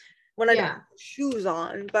something when I don't have shoes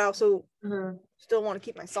on, but I also still want to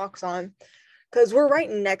keep my socks on because we're right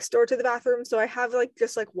next door to the bathroom, so I have like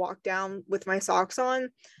just like walk down with my socks on,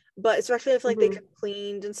 but especially if like they get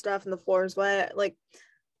cleaned and stuff and the floor is wet, like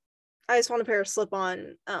I just want a pair of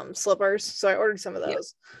slip-on slippers, so I ordered some of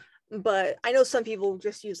those. But I know some people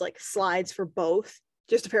just use like slides for both,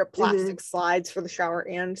 just a pair of plastic slides for the shower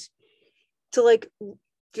and to like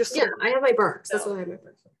just I have my Birks. That's what I have my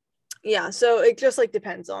Birks. Yeah, so it just like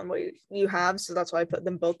depends on what you have, so that's why I put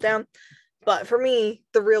them both down. But for me,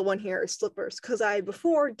 the real one here is slippers because I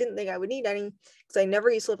before didn't think I would need any because I never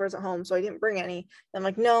use slippers at home, so I didn't bring any. And I'm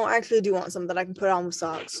like, no, I actually do want some that I can put on with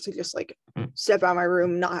socks to just like step out of my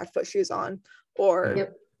room, not have foot shoes on, or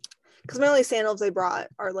because my only sandals I brought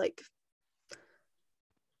are like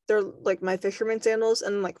they're like my fisherman sandals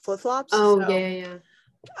and like flip flops. Oh so yeah.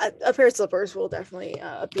 A pair of slippers will definitely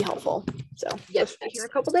be helpful. So just here in a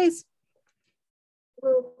couple days.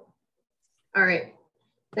 All right.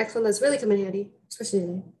 Next one that's really coming handy, especially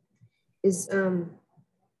today, is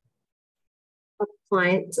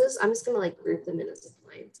appliances. I'm just gonna like group them in as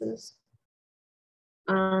appliances.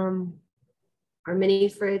 Our mini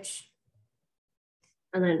fridge,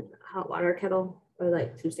 and then hot water kettle are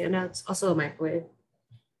like two standouts. Also a microwave.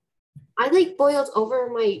 I like boiled over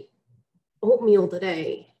my oatmeal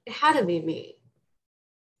today. It had to be me.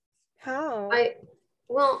 How? My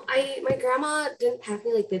grandma didn't pack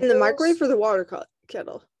me like big in the microwave or the water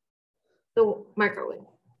kettle? The microwave.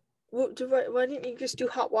 Why didn't you just do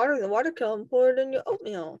hot water in the water kettle and pour it in your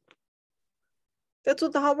oatmeal? That's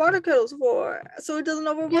what the hot water kettle's for, so it doesn't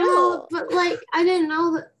overboil. Yeah, but like I didn't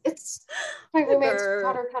know that it's my roommate's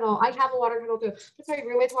water kettle. I have a water kettle too. It's my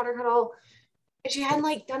roommate's water kettle, and she hadn't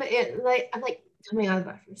like done it. And like I'm like coming out of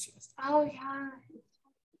the bathroom. She goes, "Oh yeah,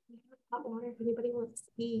 hot water if anybody wants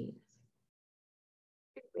to eat."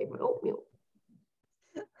 I made my oatmeal.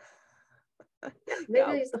 Maybe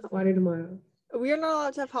I'll use the hot water tomorrow. We are not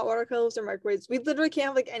allowed to have hot water kettles or microwaves. We literally can't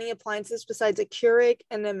have like any appliances besides a Keurig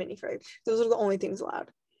and a mini fridge. Those are the only things allowed.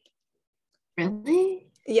 Really?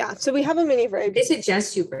 Yeah. So we have a mini fridge. They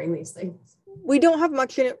suggest you bring these things. We don't have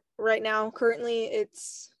much in it right now. Currently,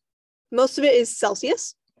 most of it is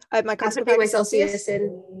Celsius. I have my Costco pack of Celsius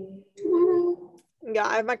in tomorrow. Yeah,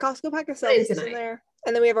 I have my Costco pack of Celsius in there,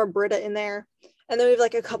 and then we have our Brita in there, and then we have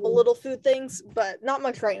like a couple little food things, but not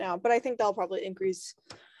much right now. But I think that'll probably increase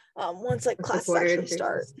once like classes actually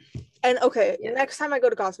start. And next time I go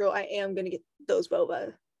to Costco, I am gonna get those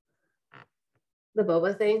boba. The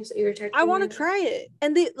boba things that you were trying. I want to try it,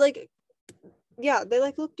 and they like, they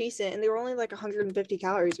like look decent, and they were only like 150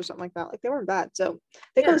 calories or something like that. Like they weren't bad, so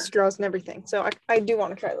they come with straws and everything. So I do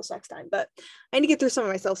want to try those next time, but I need to get through some of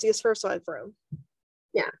my Celsius first, so I have room.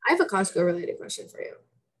 Yeah, I have a Costco related question for you.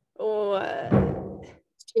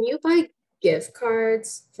 Can you buy gift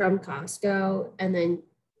cards from Costco and then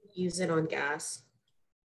use it on gas?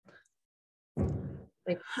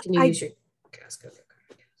 Like, can you use your Costco gift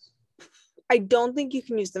card? I don't think you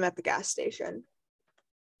can use them at the gas station.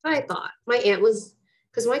 I thought my aunt was,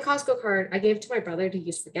 because my Costco card I gave to my brother to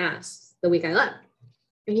use for gas the week I left,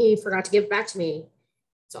 and he forgot to give it back to me.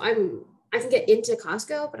 So I can get into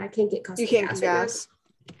Costco, but I can't get Costco. You can't get gas.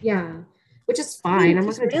 Yeah, which is fine. I'm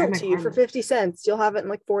not going to drive my car. For 50 cents. You'll have it in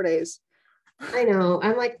like 4 days. I know.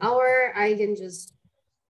 I'm like, or I can just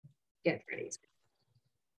get ready.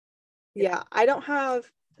 Yeah, I don't have.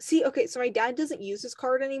 See, okay, so my dad doesn't use his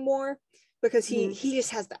card anymore because he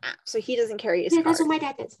just has the app, so he doesn't carry his card. That's what my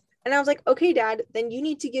dad does. And I was like, okay, Dad, then you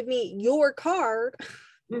need to give me your card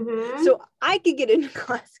so I could get into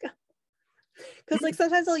Costco. Because like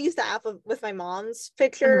sometimes I'll use the app with my mom's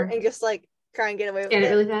picture and just like try and get away with it. Get it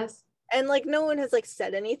really fast. And like no one has like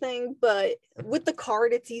said anything, but with the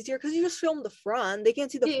card it's easier because you just show them the front. They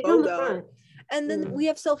can't see the photo. And then we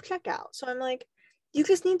have self-checkout. So I'm like, you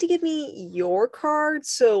just need to give me your card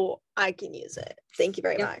so I can use it. Thank you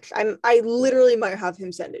very much. I literally might have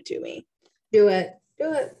him send it to me. Do it.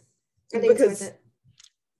 I think because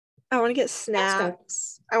I want to get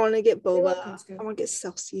snacks. I want to get boba. I want to get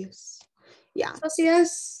Celsius. Yeah.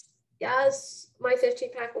 Celsius. Yes. My 15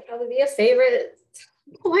 pack will probably be a favorite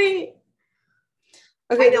point.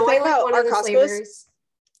 Okay, I know the I thing like about one our of the Costco's, flavors.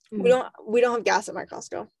 we don't have gas at my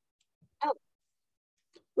Costco. Oh.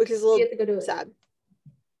 Which is a You little have to go to it. sad.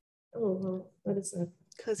 Oh, well, what is that?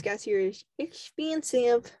 Because gas here is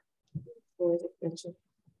expensive. Always expensive.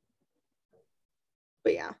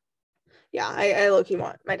 But yeah. Yeah, I low-key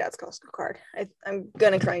want my dad's Costco card. I'm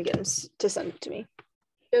gonna try and get him to send it to me.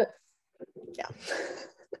 Yeah. Yeah.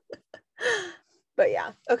 But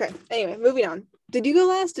yeah. Okay. Anyway, moving on. Did you go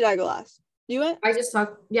last? Did I go last? You went? I just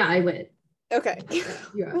talked. Yeah, I went. Okay.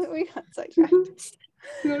 Yeah. We got sidetracked.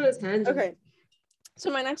 You want to tangent. Okay.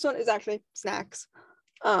 So my next one is actually snacks.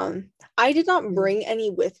 I did not bring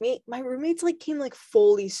any with me. My roommates like came like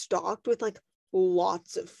fully stocked with like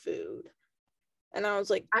lots of food. And I was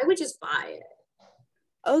like, I would just buy it.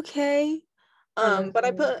 okay. But I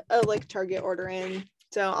Honestly. put a like Target order in,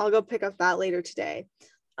 so I'll go pick up that later today.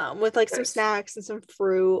 With like some Nice. snacks and some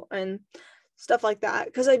fruit and stuff like that.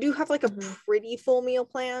 Because I do have like a Mhm. pretty full meal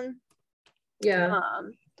plan. Yeah.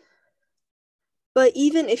 But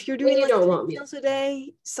even if you're doing you like don't 3 want meal. meals a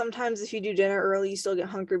day, sometimes if you do dinner early, you still get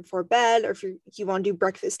hungry before bed, or if you want to do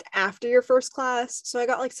breakfast after your first class. So I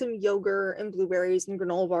got like some yogurt and blueberries and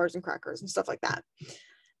granola bars and crackers and stuff like that.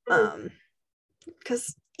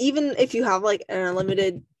 Because even if you have like an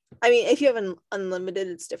unlimited, I mean, if you have an unlimited,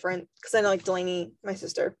 it's different. Because I know like Delaney, my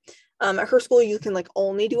sister, at her school, you can like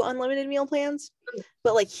only do unlimited meal plans.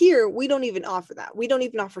 But like here, we don't even offer that. We don't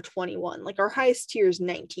even offer 21. Like our highest tier is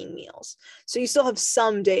 19 meals. So you still have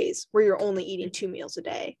some days where you're only eating 2 meals a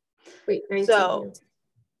day. Wait, 19 so meals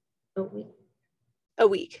a week. A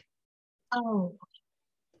week. Oh.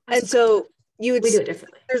 And so you would we do it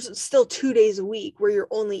differently. There's still 2 days a week where you're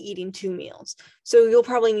only eating 2 meals. So you'll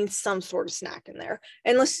probably need some sort of snack in there,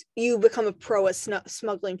 unless you become a pro at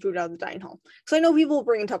smuggling food out of the dining hall. Because I know people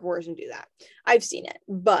bring in Tupperwares and do that. I've seen it,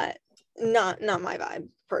 but not my vibe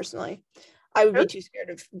personally. I would be too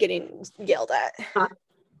scared of getting yelled at.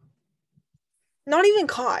 Not even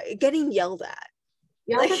caught, getting yelled at.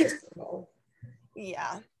 Yeah, like,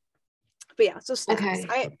 yeah. But yeah, so snacks.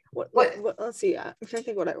 Okay. What let's see. I'm trying to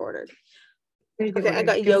think what I ordered. Okay, I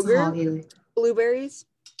got yogurt, blueberries,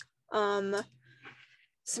 some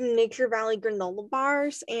Nature Valley granola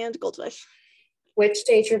bars, and Goldfish. Which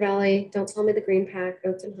Nature Valley? Don't tell me the green pack,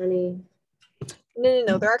 oats and honey.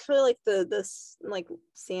 No. They're actually like the like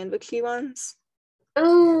sandwichy ones.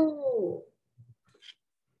 Oh,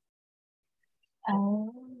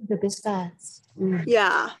 the biscuits.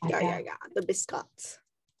 Yeah. The biscuits.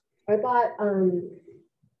 I bought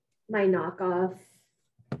my knockoff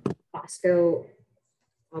Costco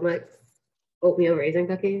like oatmeal raisin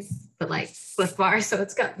cookies, but like Cliff Bar, so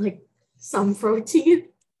it's got like some protein.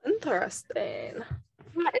 Interesting.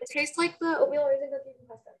 Yeah, it tastes like the oatmeal raisin cookies in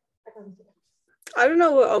pasta. I don't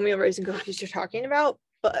know what oatmeal raisin cookies you're talking about,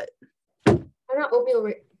 but I'm not oatmeal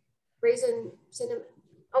raisin cinnamon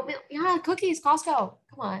oatmeal. Yeah, cookies. Costco.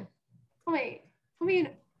 Come on.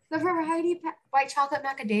 The variety white chocolate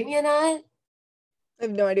macadamia nut. I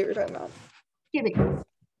have no idea what you're talking about.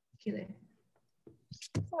 Kidding.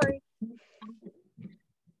 Sorry.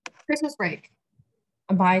 Christmas break.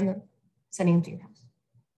 I'm buying them, sending them to your house.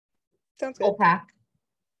 Sounds good. Full pack.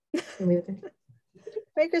 Merry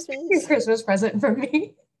Christmas. Your Christmas present for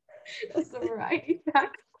me. It's the variety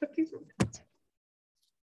pack cookies.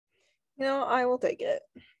 I will take it.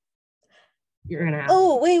 You're gonna have.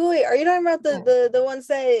 Oh, wait. Are you talking about the ones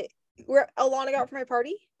that Alana got for my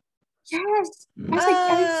party? Yes.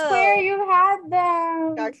 I swear you had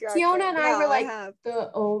them. Gotcha. Fiona and I were like, I have.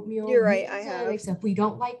 the oatmeal. You're right, I have. Except we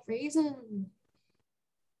don't like raisins.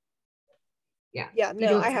 Yeah. Yeah,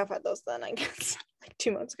 no, I have had those then, I guess, like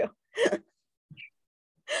 2 months ago.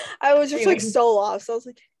 I was just like so lost. I was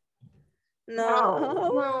like,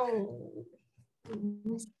 no.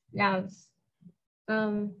 Yes.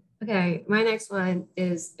 Okay, my next one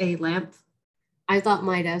is a lamp. I thought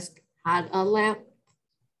my desk had a lamp.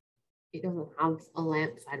 It doesn't have a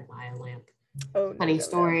lamp, so I had to buy a lamp. Oh, Funny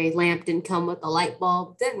story. Lamp didn't come with a light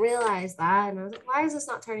bulb. Didn't realize that. And I was like, why is this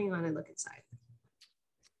not turning on? And look inside.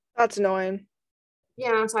 That's annoying.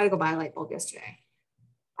 Yeah, so I had to go buy a light bulb yesterday.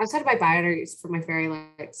 I just had to buy batteries for my fairy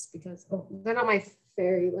lights because they're not my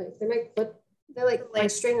fairy lights. They're my clip. They're like my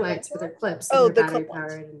string lights, but they're clips. Oh, the clip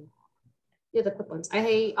powered. And, yeah, the clip ones.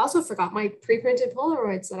 I also forgot my pre-printed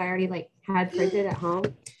Polaroids that I already like had printed at home,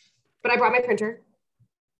 but I brought my printer.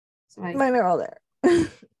 So mine are all there.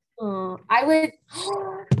 I would,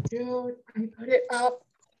 dude, I put it up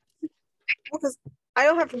because I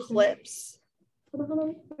don't have clips.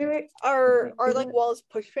 Wait. Our like walls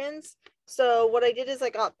push pins. So what I did is I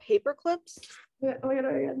got paper clips. Oh my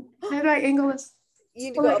god. How do I angle this? You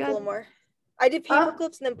need to go up a little more. I did paper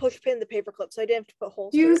clips and then push pin the paper clip, so I didn't have to put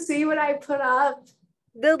holes. Do you see what I put up?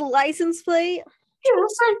 The license plate.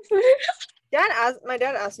 My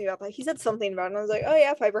dad asked me about that. He said something about it, and I was like, oh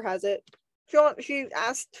yeah, Piper has it. She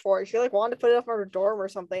asked for it. She like wanted to put it up on her dorm or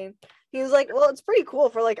something. He was like, well, it's pretty cool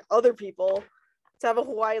for like other people to have a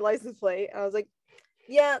Hawaii license plate. And I was like,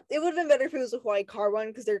 yeah, it would have been better if it was a Hawaii car one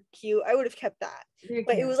because they're cute. I would have kept that.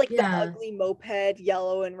 But it was like the ugly moped,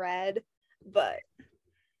 yellow and red. But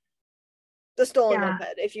the stolen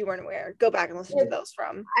moped, if you weren't aware, go back and listen to those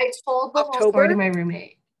from I told the whole story to my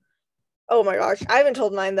roommate. Oh my gosh, I haven't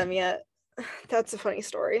told mine them yet. That's a funny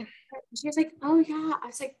story. She was like, oh yeah. I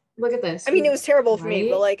was like, look at this. I mean, it was terrible for me,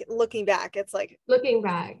 but like looking back, it's like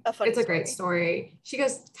it's a great story. She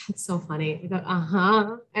goes, that's so funny. I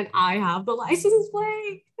go, and I have the license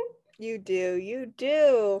plate. You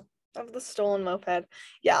do of the stolen moped.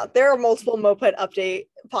 Yeah, there are multiple moped update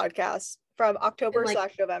podcasts from October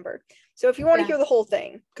 / November. So if you want to hear the whole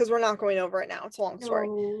thing, because we're not going over it now, it's a long story.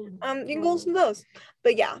 You can go listen to those.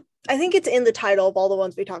 But yeah, I think it's in the title of all the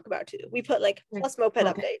ones we talk about too. We put like plus moped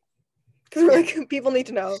update because we're like people need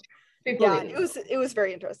to know. It was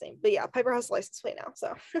very interesting. But yeah, Piper has a license plate now,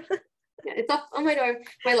 so it's up on my door.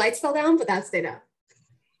 My lights fell down, but that stayed up.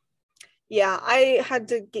 Yeah, I had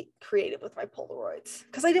to get creative with my Polaroids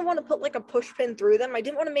because I didn't want to put like a push pin through them. I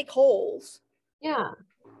didn't want to make holes. Yeah.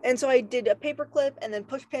 And so I did a paper clip and then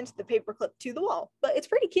push pinned the paper clip to the wall. But it's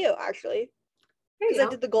pretty cute actually. Because I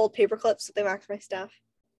did the gold paper clips so they match my stuff.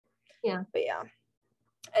 Yeah. But yeah.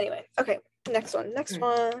 Anyway, okay. Next one.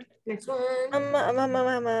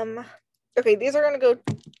 Okay, these are gonna go.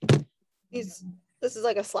 This is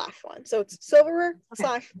like a slash one. So it's silverware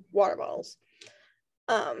 / water bottles.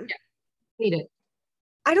 Need it.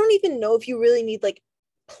 I don't even know if you really need like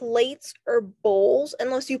plates or bowls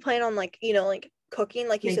unless you plan on like, you know, like cooking,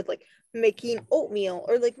 like you said, like making oatmeal,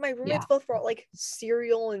 or like my roommates both brought like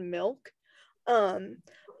cereal and milk.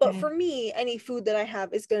 But for me, any food that I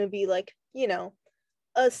have is going to be like, you know,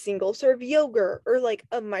 a single serve yogurt or like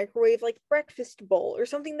a microwave like breakfast bowl or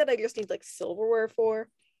something that I just need like silverware for.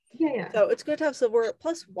 So it's good to have silverware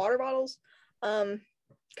plus water bottles,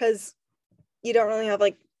 because you don't really have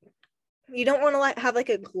like, you don't want to like have like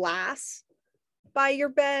a glass by your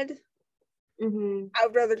bed. I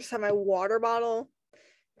would rather just have my water bottle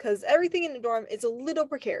because everything in the dorm is a little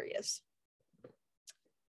precarious.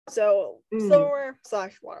 So silverware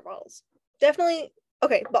 / water bottles definitely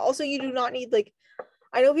okay. But also you do not need like,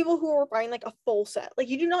 I know people who are buying like a full set. Like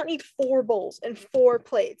you do not need 4 bowls and 4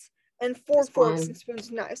 plates and 4 forks and spoons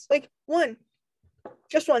and knives. Like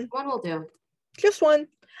just one will do. Just one.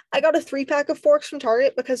 I got a 3-pack of forks from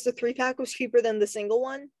Target because the 3-pack was cheaper than the single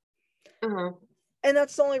one. And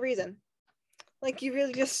that's the only reason. Like you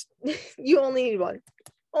really just you only need one.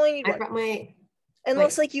 I brought my,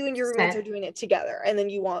 unless like you and your roommates are doing it together and then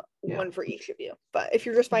you want one for each of you. But if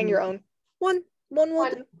you're just buying your own, one will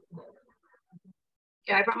do.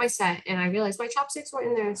 Yeah, I brought my set and I realized my chopsticks weren't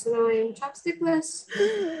in there, so now I'm chopstickless.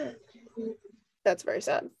 That's very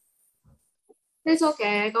sad. It's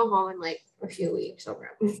okay. I go home in like a few weeks. I'll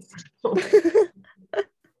grab them.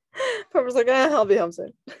 Papa's like, I'll be home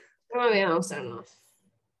soon. I'll be home soon enough.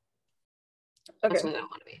 Okay. That's what I don't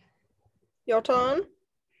want to be. Your turn?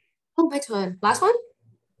 Oh, my turn. Last one?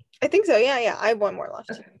 I think so. Yeah. I have one more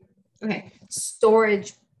left. Okay.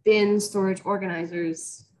 Storage bins, storage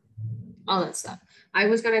organizers, all that stuff. I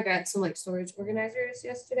was gonna get some like storage organizers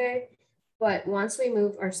yesterday, but once we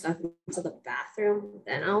move our stuff into the bathroom,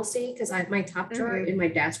 then I'll see, because my top drawer in my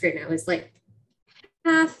desk right now is like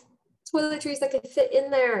half toiletries that could fit in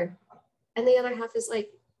there, and the other half is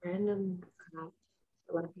like random crap,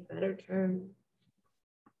 for lack of a better term.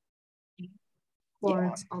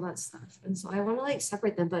 Boards, all that stuff. And so I want to like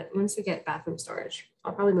separate them, but once we get bathroom storage,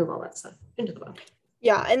 I'll probably move all that stuff into the bathroom.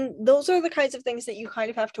 Yeah, and those are the kinds of things that you kind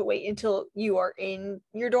of have to wait until you are in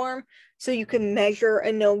your dorm so you can measure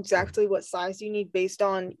and know exactly what size you need based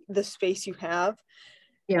on the space you have.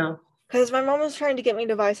 Yeah. Because my mom was trying to get me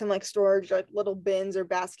to buy some like storage, like little bins or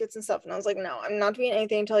baskets and stuff. And I was like, no, I'm not doing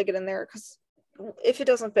anything until I get in there, because if it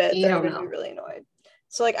doesn't fit, then I'm going to be really annoyed.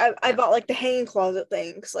 So like I bought like the hanging closet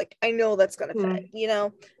thing because like I know that's going to fit, you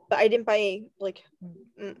know? But I didn't buy like,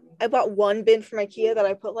 I bought one bin from IKEA that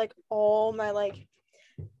I put like all my like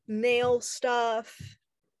nail stuff,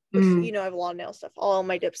 which you know, I have a lot of nail stuff, all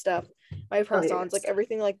my dip stuff, my press-ons, like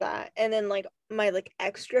everything like that, and then like my like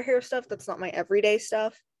extra hair stuff that's not my everyday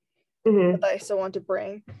stuff, but I still want to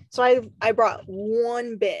bring. So I brought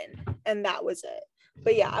one bin and that was it.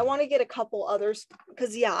 But yeah, I want to get a couple others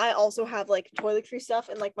because I also have like toiletry stuff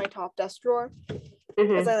in like my top desk drawer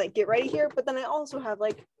because I like get ready here, but then I also have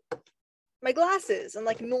like my glasses and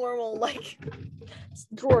like normal like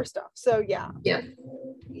drawer stuff. So yeah,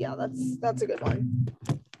 that's a good one.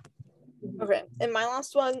 Okay, and my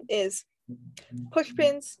last one is push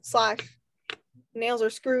pins / nails or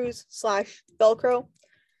screws / Velcro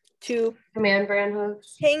to Command brand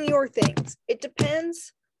hooks. hang your things. It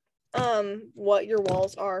depends what your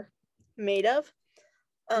walls are made of.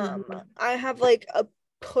 I have like a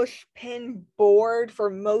push pin board for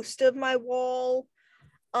most of my wall.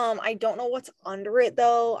 I don't know what's under it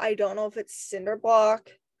though. I don't know if it's cinder block.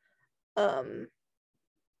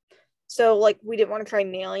 So like we didn't want to try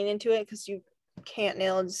nailing into it because you can't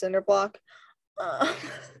nail into cinder block.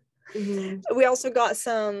 We also got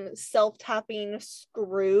some self-tapping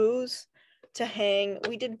screws to hang.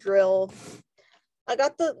 We did drill. I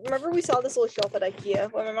got remember we saw this little shelf at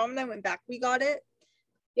IKEA when my mom and I went back, we got it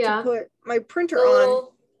to put my printer on,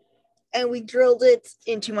 and we drilled it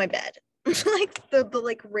into my bed. Like the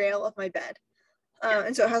like rail of my bed.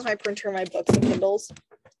 And so it has my printer, my books and Kindles.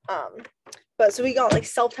 But so we got like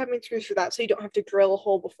self-tapping screws for that, so you don't have to drill a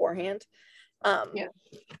hole beforehand.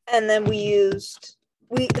 And then we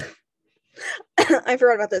I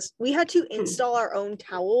forgot about this. We had to install our own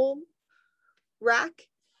towel rack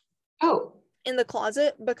in the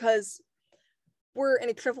closet because we're in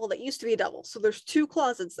a triple that used to be a double. So there's 2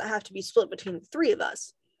 closets that have to be split between the 3 of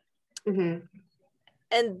us. And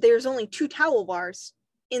there's only 2 towel bars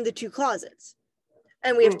in the 2 closets.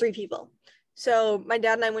 And we have 3 people. So my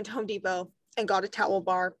dad and I went to Home Depot and got a towel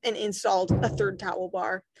bar and installed a 3rd towel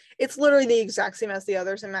bar. It's literally the exact same as the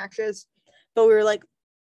others in Max's. But we were like,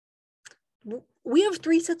 we have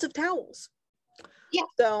 3 sets of towels.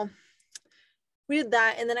 So we did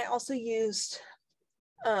that. And then I also used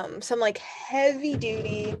some like heavy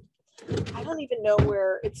duty, I don't even know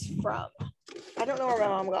where it's from. I don't know where my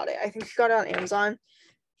mom got it. I think she got it on Amazon.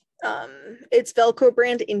 It's Velcro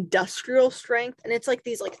brand industrial strength, and it's like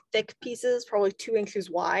these like thick pieces, probably 2 inches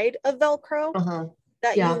wide of Velcro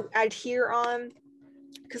that you adhere on.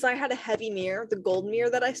 Because I had a heavy mirror, the gold mirror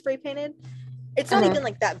that I spray painted. It's not even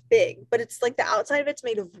like that big, but it's like the outside of it's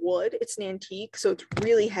made of wood. It's an antique, so it's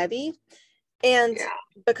really heavy. And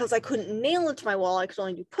because I couldn't nail it to my wall, I could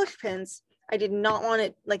only do push pins. I did not want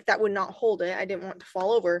it, like that would not hold it. I didn't want it to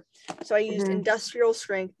fall over. So I used industrial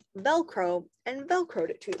strength Velcro and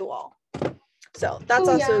Velcroed it to the wall. So that's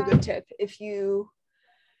also a good tip. If you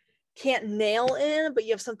can't nail in, but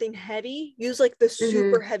you have something heavy, use like the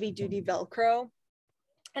super heavy duty Velcro.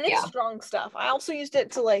 And it's strong stuff. I also used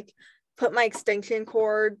it to like put my extension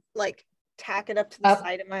cord, like tack it up to the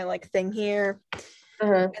side of my like thing here.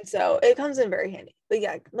 And so it comes in very handy. But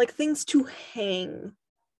yeah, like things to hang,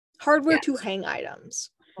 hardware to hang items,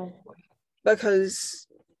 because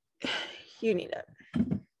you need it.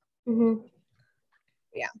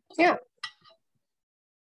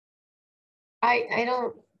 I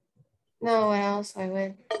don't know what else I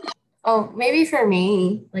would. Oh, maybe for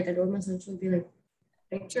me, like a dorm essential would be like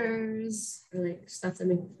pictures or like stuff that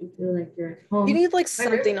makes you feel like you're at home. You need like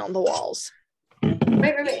something on the walls.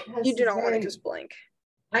 My roommate has you do not want to just blink.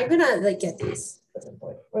 I'm gonna like get these at some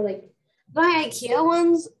point. Or like my IKEA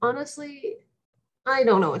ones, honestly, I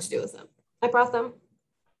don't know what to do with them. I brought them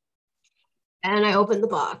and I opened the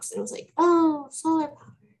box and it was like, oh, solar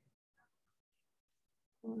power.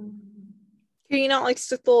 Can you not like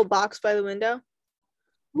stick the little box by the window?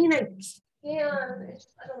 I mean, I can.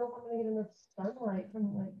 I don't know if I'm gonna get enough sunlight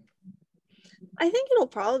from like. I think it'll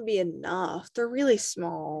probably be enough. They're really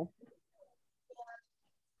small.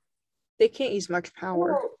 They can't use much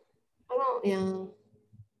power. Yeah.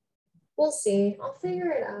 We'll see. I'll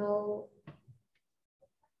figure it out.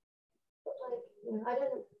 But like, I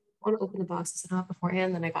didn't want to open the boxes enough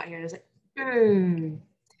beforehand. Then I got here and I was like,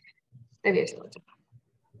 maybe I should look.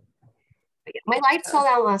 My lights fell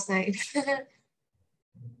out last night.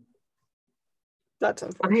 That's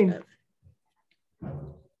unfortunate.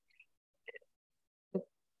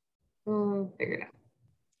 Figure it out.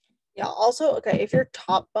 Yeah. Also, okay, if you're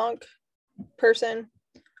top bunk person,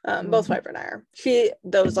 both my friend and I are. She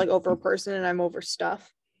those like over a person and I'm over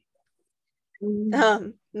stuff.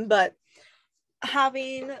 But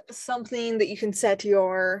having something that you can set to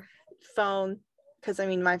your phone, because I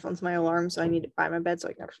mean my phone's my alarm, so I need it by my bed so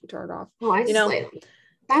I can actually turn it off. Oh, I just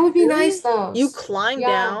that would be nice though. You climb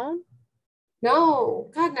down? No,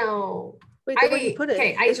 God no. Wait, where do you put it?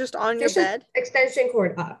 Okay, it's just on your bed. Extension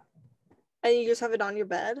cord up. And you just have it on your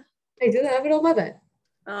bed? I do have it on my bed.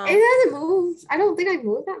 It doesn't move. I don't think I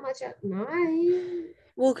moved that much at night.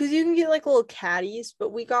 Well, because you can get like little caddies,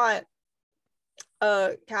 but we got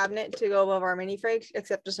a cabinet to go above our mini fridge,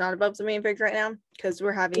 except it's not above the main fridge right now because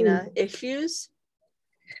we're having issues,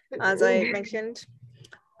 as I mentioned.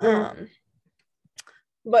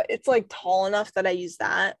 but it's like tall enough that I use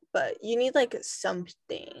that. But you need like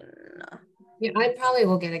something. Yeah, I probably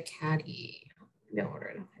will get a caddy. No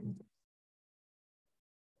order.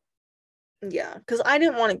 Yeah, because I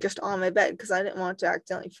didn't want it just on my bed because I didn't want it to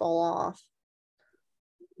accidentally fall off.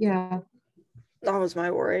 Yeah. That was my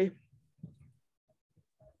worry.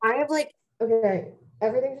 I have like, okay,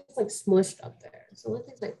 everything's just like smushed up there. So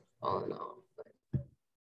nothing's like falling off. But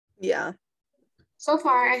Yeah. so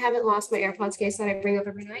far, I haven't lost my AirPods case that I bring up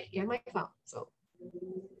every night and my phone. So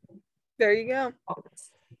There you go.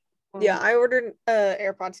 Yeah, I ordered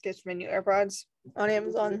AirPods case for my new AirPods on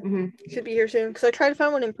Amazon. Mm-hmm. Should be here soon because I tried to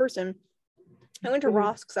find one in person. I went to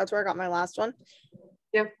Ross because that's where I got my last one.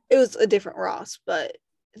 Yeah. It was a different Ross, but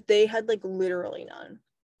they had like literally none.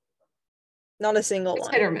 Not a single It's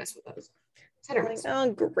one. hit or miss with those. It's hit or miss.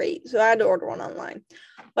 Oh, great. So I had to order one online.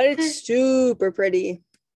 But it's super pretty.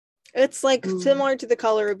 It's like similar to the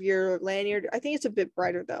color of your lanyard. I think it's a bit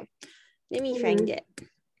brighter though. Let me find it.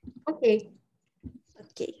 Okay.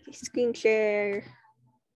 Okay, screen share.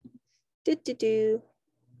 Do.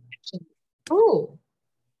 Oh.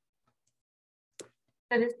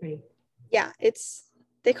 That is pretty. Yeah,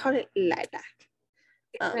 they call it lilac.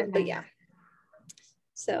 But yeah.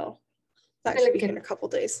 So that should be here in a couple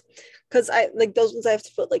days. Because I like those ones I have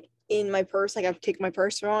to put like in my purse. Like I have to take my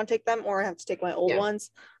purse if I want to take them, or I have to take my old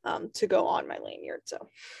ones to go on my lanyard. So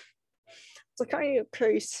it's like kind of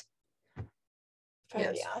curious.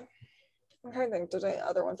 Yes. Yeah. I'm trying to think if there's any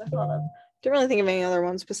other ones I thought of. Didn't really think of any other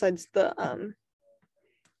ones besides the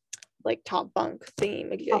like top bunk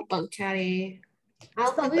thingy. Top bunk caddy.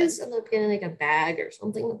 I'll probably end up getting like a bag or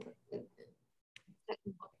something.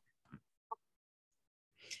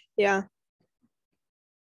 Yeah.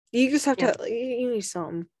 You just have to you need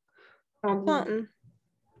something. Something.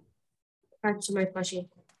 Back to my plushie.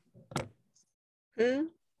 Hmm?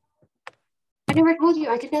 I never told you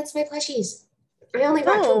I could dance my plushies. I only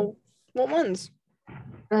got two. What ones?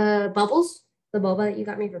 Bubbles, the boba that you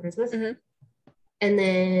got me for Christmas. Mm-hmm. And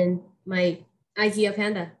then my IKEA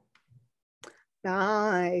panda.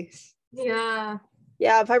 Nice. Yeah.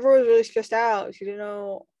 Yeah, Piper was really stressed out. She didn't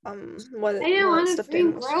know what I didn't want to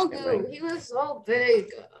bring Grogu. He was so big.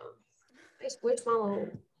 I Squishmallow.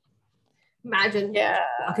 Imagine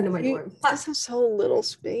walking to my dorm. This is so little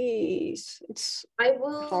space. It's I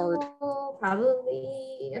will hard.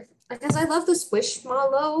 Probably because I love the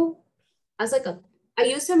Squishmallow as like I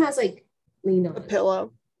use him as like lean on a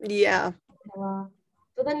pillow. Yeah.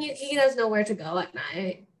 But then he doesn't know where to go at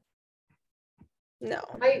night. No.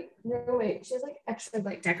 My roommate, she has like extra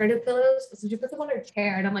like decorative pillows, so she puts them on her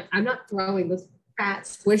chair, and I'm like, I'm not throwing this fat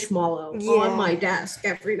Squishmallow on my desk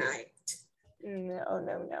every night.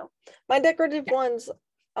 No. My decorative ones,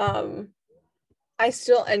 I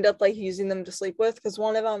still end up like using them to sleep with because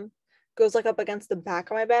one of them goes like up against the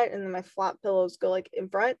back of my bed, and then my flat pillows go like in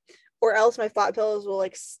front, or else my flat pillows will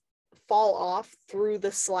like fall off through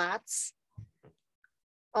the slats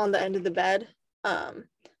on the end of the bed.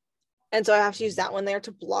 And so I have to use that one there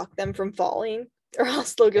to block them from falling, or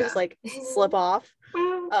else they'll just like slip off.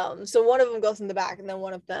 So one of them goes in the back, and then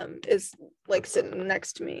one of them is like sitting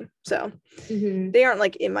next to me. So they aren't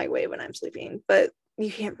like in my way when I'm sleeping, but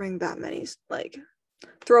you can't bring that many like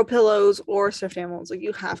throw pillows or stuffed animals. Like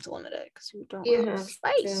you have to limit it because you don't have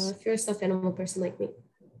space. Yeah, if you're a stuffed animal person like me.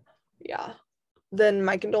 Yeah. Then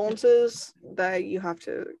my condolences that you have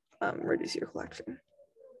to reduce your collection.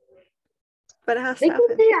 But it has to happen.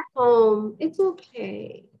 They can stay at home. It's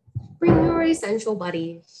okay. Bring your essential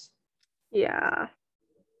buddies. Yeah,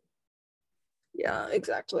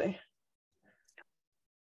 exactly.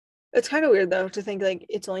 It's kind of weird though to think like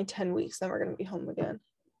it's only 10 weeks, then we're gonna be home again.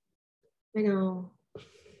 I know.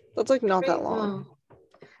 That's like not that long.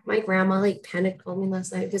 My grandma like panicked called me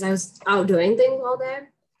last night because I was out doing things all day.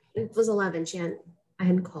 It was 11. I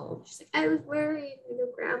hadn't called. She's like, I was worried,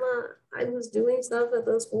 grandma. I was doing stuff at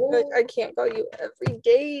the school. Like, I can't call you every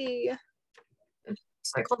day.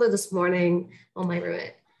 So I called her this morning. Oh, my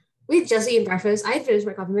roommate. We had just eaten breakfast. I had finished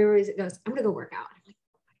my coffee. My roommate goes, I'm gonna go work out.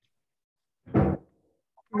 I'm like,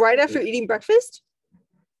 right after eating breakfast?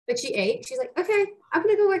 Like she ate. She's like, okay, I'm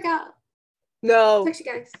gonna go work out. No. Text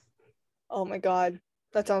you guys. Oh my god.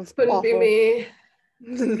 That sounds Couldn't awful. be me.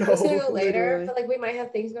 No. I was gonna go later, but like we might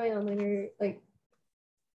have things going on later. Like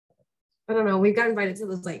I don't know. We got invited to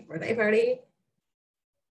this like birthday party.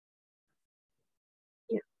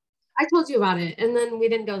 Yeah, I told you about it, and then we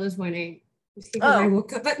didn't go this morning because I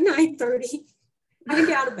woke up at 9:30. I didn't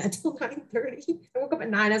get out of bed till 9:30. I woke up at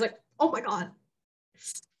 9. I was like, oh my god.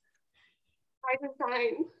 I'm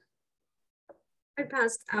fine. I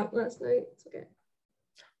passed out last night. It's okay.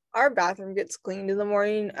 Our bathroom gets cleaned in the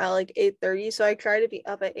morning at like 8:30, so I try to be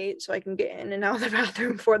up at 8 so I can get in and out of the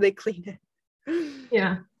bathroom before they clean it.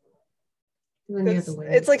 Yeah. Then you have to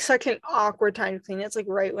wait. It's like such an awkward time to clean it. It's like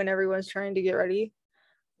right when everyone's trying to get ready.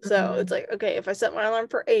 So it's like, okay, if I set my alarm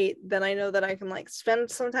for 8, then I know that I can like spend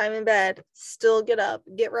some time in bed, still get up,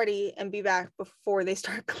 get ready, and be back before they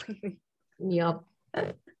start cleaning. Yep.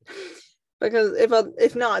 Because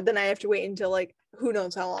if not, then I have to wait until like who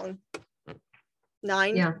knows how long.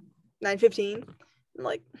 9? Yeah. 9:15.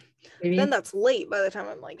 Like Maybe. then that's late by the time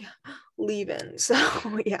I'm like leaving. So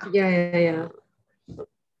yeah. Yeah,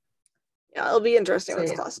 it'll be interesting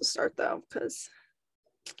once classes start though, because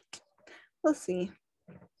we'll see.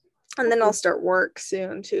 And then I'll start work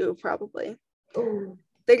soon too, probably. Oh.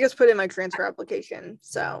 They just put in my transfer application,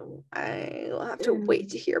 so I will have to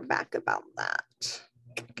wait to hear back about that.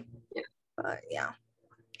 Yeah. But yeah,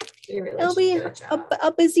 really it'll be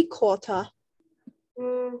a busy quarter.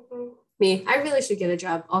 Mm-hmm. Me, I really should get a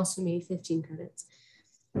job. Also, me, 15 credits.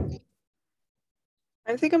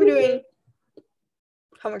 I think I'm doing.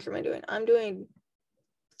 How much am I doing? I'm doing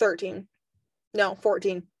 13. No,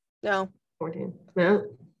 14. No. 14. No.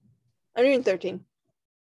 I'm doing 13.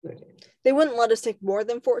 13. They wouldn't let us take more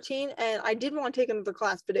than 14, and I did want to take another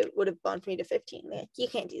class, but it would have bumped me to 15. Like, you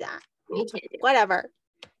can't do that. You can't do Whatever.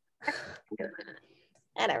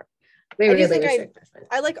 Whatever.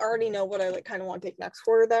 I like already know what I like kind of want to take next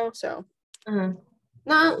quarter though. So. No,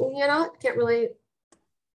 you know, can't really.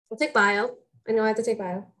 I'll take bio. I know I have to take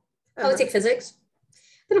bio. I'll take physics.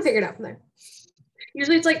 Then I'll figure it out from there.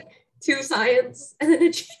 Usually it's like 2 science and then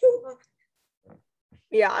a 2.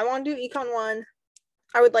 Yeah, I want to do econ 1.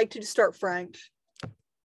 I would like to start French.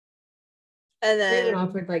 And then they haven't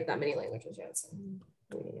offered like that many languages yet. So.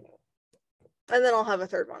 And then I'll have a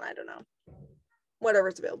third one. I don't know.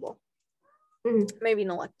 Whatever's available. Mm-hmm. Maybe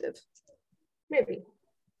an elective. Maybe.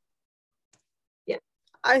 Yeah.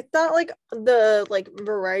 I thought like the like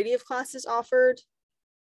variety of classes offered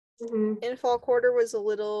in fall quarter was a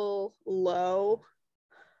little low.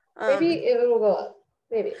 Maybe it will go up.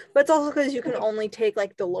 Maybe. But it's also because you can only take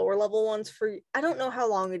like the lower level ones for, I don't know how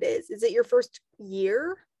long it is. Is it your first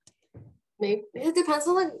year? Maybe. It depends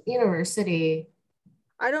on the university.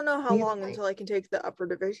 I don't know how long until I can take the upper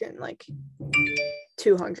division, like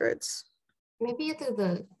 200s. Maybe you do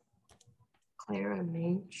the Clara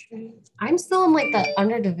major. I'm still in like the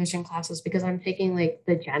under division classes because I'm taking like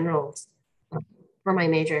the generals for my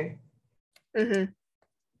major. Mm-hmm.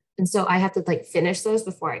 And so I have to like finish those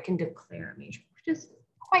before I can declare a major, which is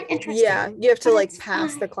quite interesting. Yeah, you have to like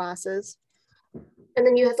pass the classes. And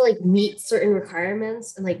then you have to like meet certain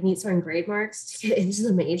requirements and like meet certain grade marks to get into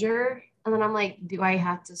the major. And then I'm like, do I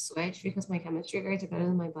have to switch because my chemistry grades are better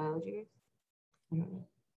than my biology grades? I don't know.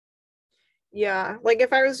 Yeah, like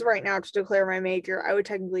if I was right now to declare my major, I would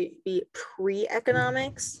technically be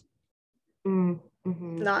pre-economics,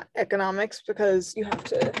 not economics, because you have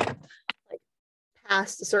to like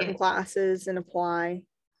pass the certain classes and apply.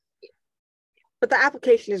 But the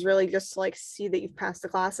application is really just to like see that you've passed the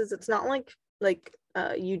classes. It's not like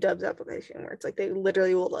UW's application where it's like they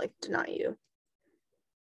literally will like deny you.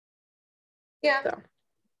 Yeah. So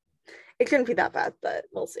it shouldn't be that bad, but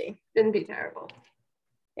we'll see. Shouldn't be terrible.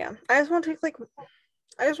 Yeah. I just want to take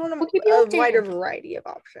a wider variety of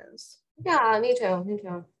options. Yeah, me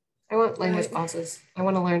too. I want language classes. I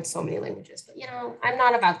want to learn so many languages, but I'm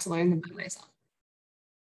not about to learn them by myself.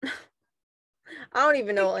 I don't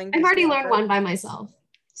even know what language. I've already learned one by myself.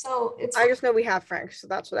 So it's I just know we have French, so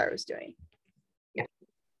that's what I was doing. Yeah.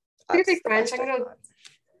 I'm gonna take French. I'm gonna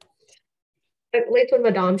at least when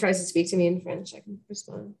Madame tries to speak to me in French, I can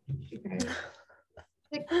respond.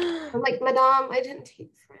 I'm like, Madame, I didn't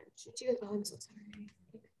take French. She goes, oh, I'm so sorry.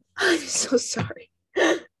 I'm so sorry.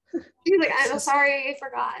 She's like, I'm so sorry, I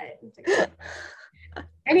forgot.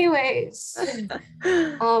 Anyways,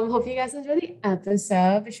 hope you guys enjoyed the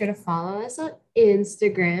episode. Be sure to follow us on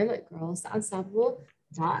Instagram at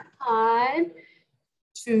girls.ensemble.pod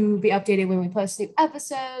to be updated when we post new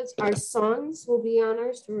episodes. Our songs will be on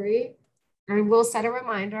our story, and we'll set a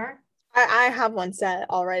reminder. I have one set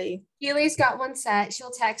already. Keely's got one set.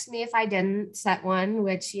 She'll text me if I didn't set one,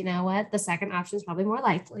 which, you know what, the second option is probably more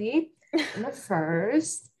likely than the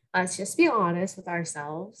first. Let's just be honest with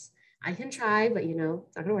ourselves. I can try, but it's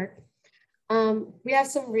not gonna work. We have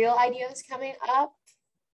some real ideas coming up.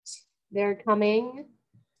 They're coming.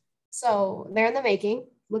 So they're in the making.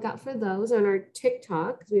 Look out for those on our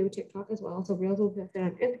TikTok, because we have a TikTok as well. So reels will be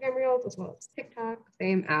on Instagram Reels as well as TikTok.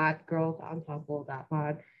 Same at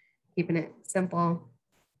girls.ensemble.pod. Keeping it simple.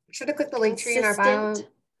 Be sure to click the link tree in our bio.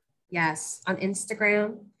 Yes, on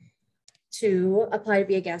Instagram. to apply to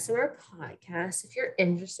be a guest on our podcast. If you're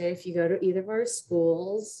interested, if you go to either of our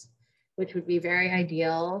schools, which would be very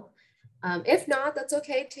ideal. If not, that's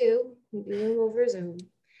okay too. We do them over Zoom.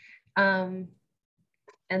 And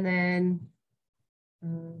then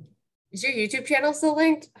is your YouTube channel still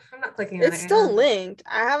linked? I'm not clicking on it. It's still linked.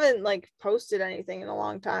 I haven't like posted anything in a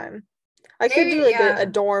long time. I could do like a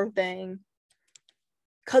dorm thing.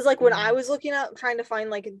 Cause like when I was looking up trying to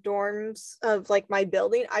find like dorms of like my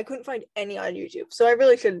building, I couldn't find any on YouTube. So I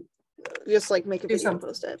really should just like make a video and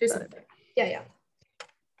post it. Yeah.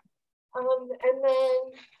 And then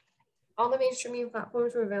all the mainstream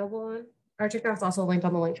platforms we're available on. Our TikTok is also linked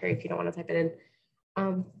on the link tree if you don't want to type it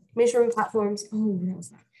in. Mainstream platforms. Oh, what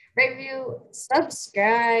else? Rate, review,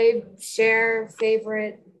 subscribe, share,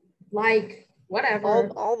 favorite, like,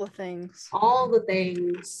 whatever. All the things. All the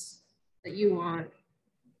things that you want.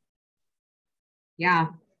 Yeah.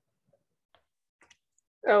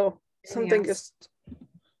 Oh, something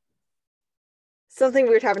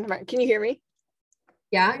weird happened to my. Can you hear me?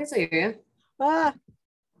 Yeah, I can still hear you. Oh,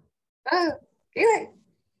 anyway.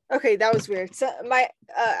 Okay, that was weird. So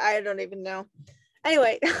I don't even know.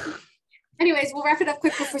 Anyway. Anyways, we'll wrap it up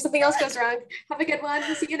quick before something else goes wrong. Have a good one.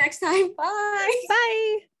 We'll see you next time. Bye.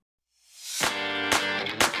 Bye.